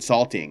publicly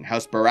insulting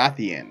House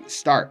Baratheon,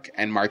 Stark,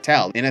 and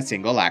Martell in a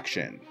single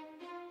action.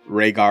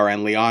 Rhaegar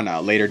and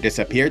Lyanna later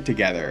disappeared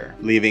together,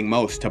 leaving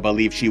most to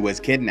believe she was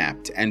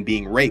kidnapped and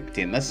being raped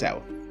in the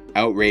south.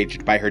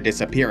 Outraged by her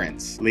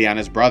disappearance,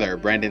 Lyanna's brother,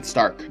 Brandon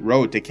Stark,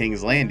 rode to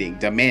King's Landing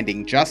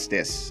demanding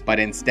justice, but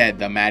instead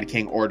the Mad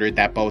King ordered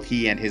that both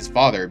he and his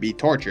father be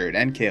tortured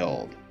and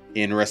killed.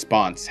 In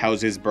response,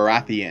 houses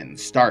Baratheon,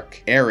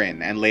 Stark,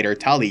 Arryn, and later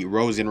Tully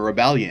rose in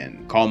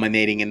rebellion,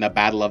 culminating in the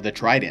Battle of the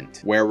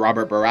Trident, where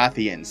Robert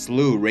Baratheon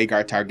slew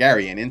Rhaegar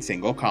Targaryen in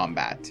single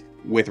combat.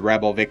 With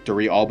rebel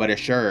victory all but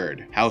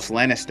assured, House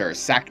Lannister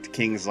sacked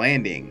King's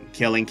Landing,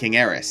 killing King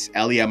Aerys,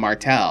 Elia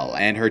Martell,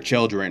 and her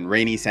children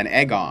Rhaenys and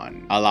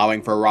Aegon,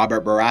 allowing for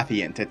Robert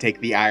Baratheon to take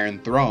the Iron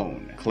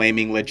Throne,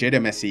 claiming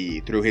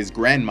legitimacy through his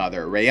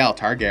grandmother Rhaelle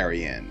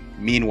Targaryen.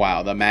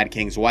 Meanwhile, the Mad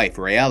King's wife,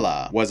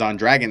 Rhaella, was on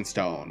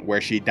Dragonstone,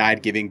 where she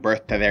died giving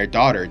birth to their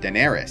daughter,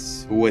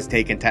 Daenerys, who was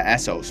taken to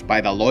Essos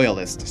by the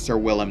loyalist Sir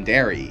Willem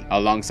Darry,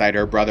 alongside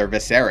her brother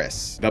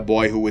Viserys, the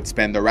boy who would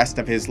spend the rest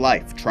of his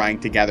life trying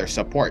to gather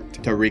support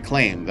to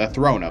reclaim the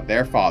throne of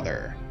their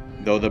father.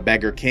 Though the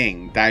Beggar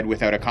King died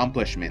without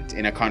accomplishment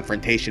in a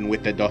confrontation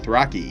with the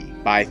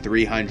Dothraki, by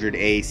 300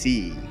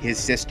 AC, his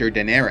sister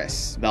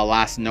Daenerys, the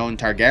last known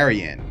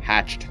Targaryen,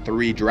 hatched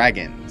 3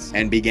 dragons,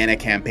 and began a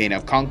campaign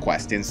of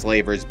conquest in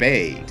Slaver's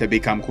Bay to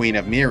become Queen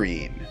of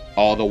Meereen,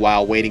 all the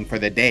while waiting for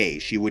the day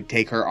she would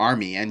take her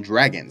army and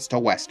dragons to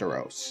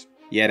Westeros.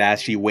 Yet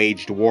as she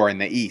waged war in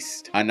the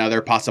east,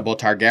 another possible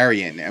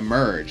Targaryen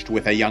emerged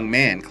with a young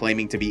man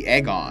claiming to be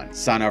Aegon,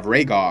 son of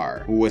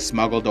Rhaegar, who was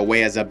smuggled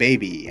away as a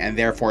baby and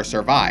therefore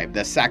survived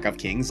the sack of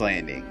King's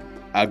Landing.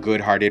 A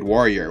good-hearted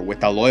warrior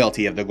with the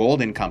loyalty of the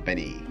Golden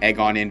Company,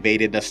 Aegon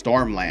invaded the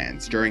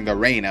Stormlands during the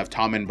reign of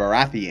Tommen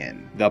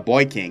Baratheon, the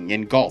Boy King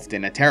engulfed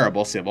in a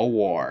terrible civil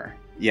war.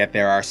 Yet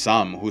there are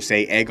some who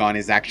say Aegon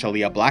is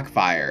actually a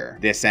Blackfyre,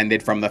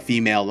 descended from the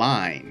female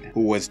line,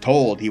 who was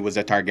told he was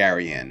a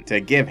Targaryen to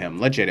give him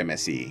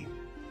legitimacy.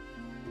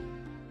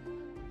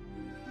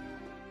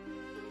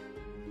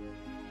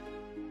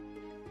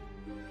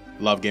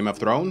 Love Game of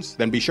Thrones?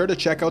 Then be sure to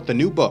check out the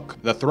new book,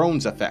 The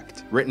Thrones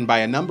Effect, written by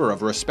a number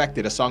of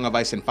respected A Song of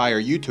Ice and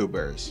Fire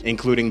YouTubers,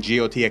 including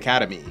GOT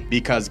Academy,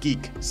 Because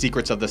Geek,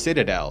 Secrets of the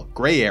Citadel,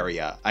 Grey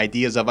Area,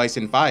 Ideas of Ice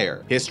and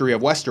Fire, History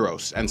of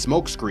Westeros, and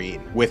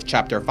Smokescreen, with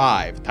Chapter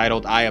 5,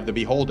 titled Eye of the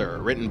Beholder,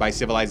 written by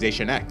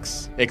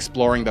CivilizationEx,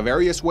 exploring the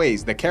various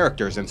ways the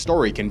characters and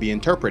story can be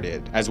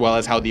interpreted, as well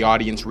as how the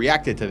audience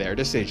reacted to their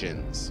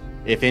decisions.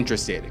 If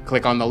interested,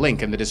 click on the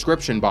link in the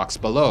description box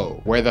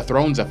below, where The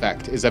Thrones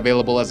Effect is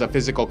available as a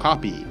physical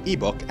copy,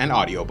 ebook, and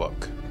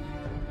audiobook.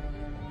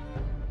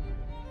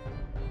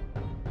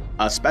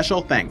 A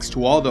special thanks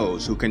to all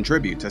those who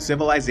contribute to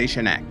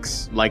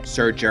CivilizationEx, like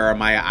Sir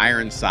Jeremiah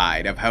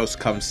Ironside of House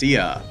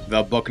Comsia,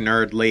 the book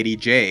nerd Lady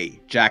J,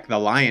 Jack the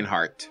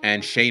Lionheart,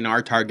 and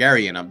Shaynar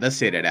Targaryen of the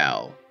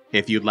Citadel.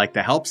 If you'd like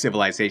to help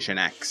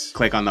CivilizationEx,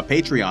 click on the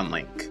Patreon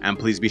link, and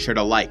please be sure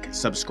to like,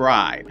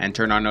 subscribe, and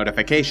turn on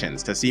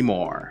notifications to see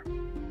more.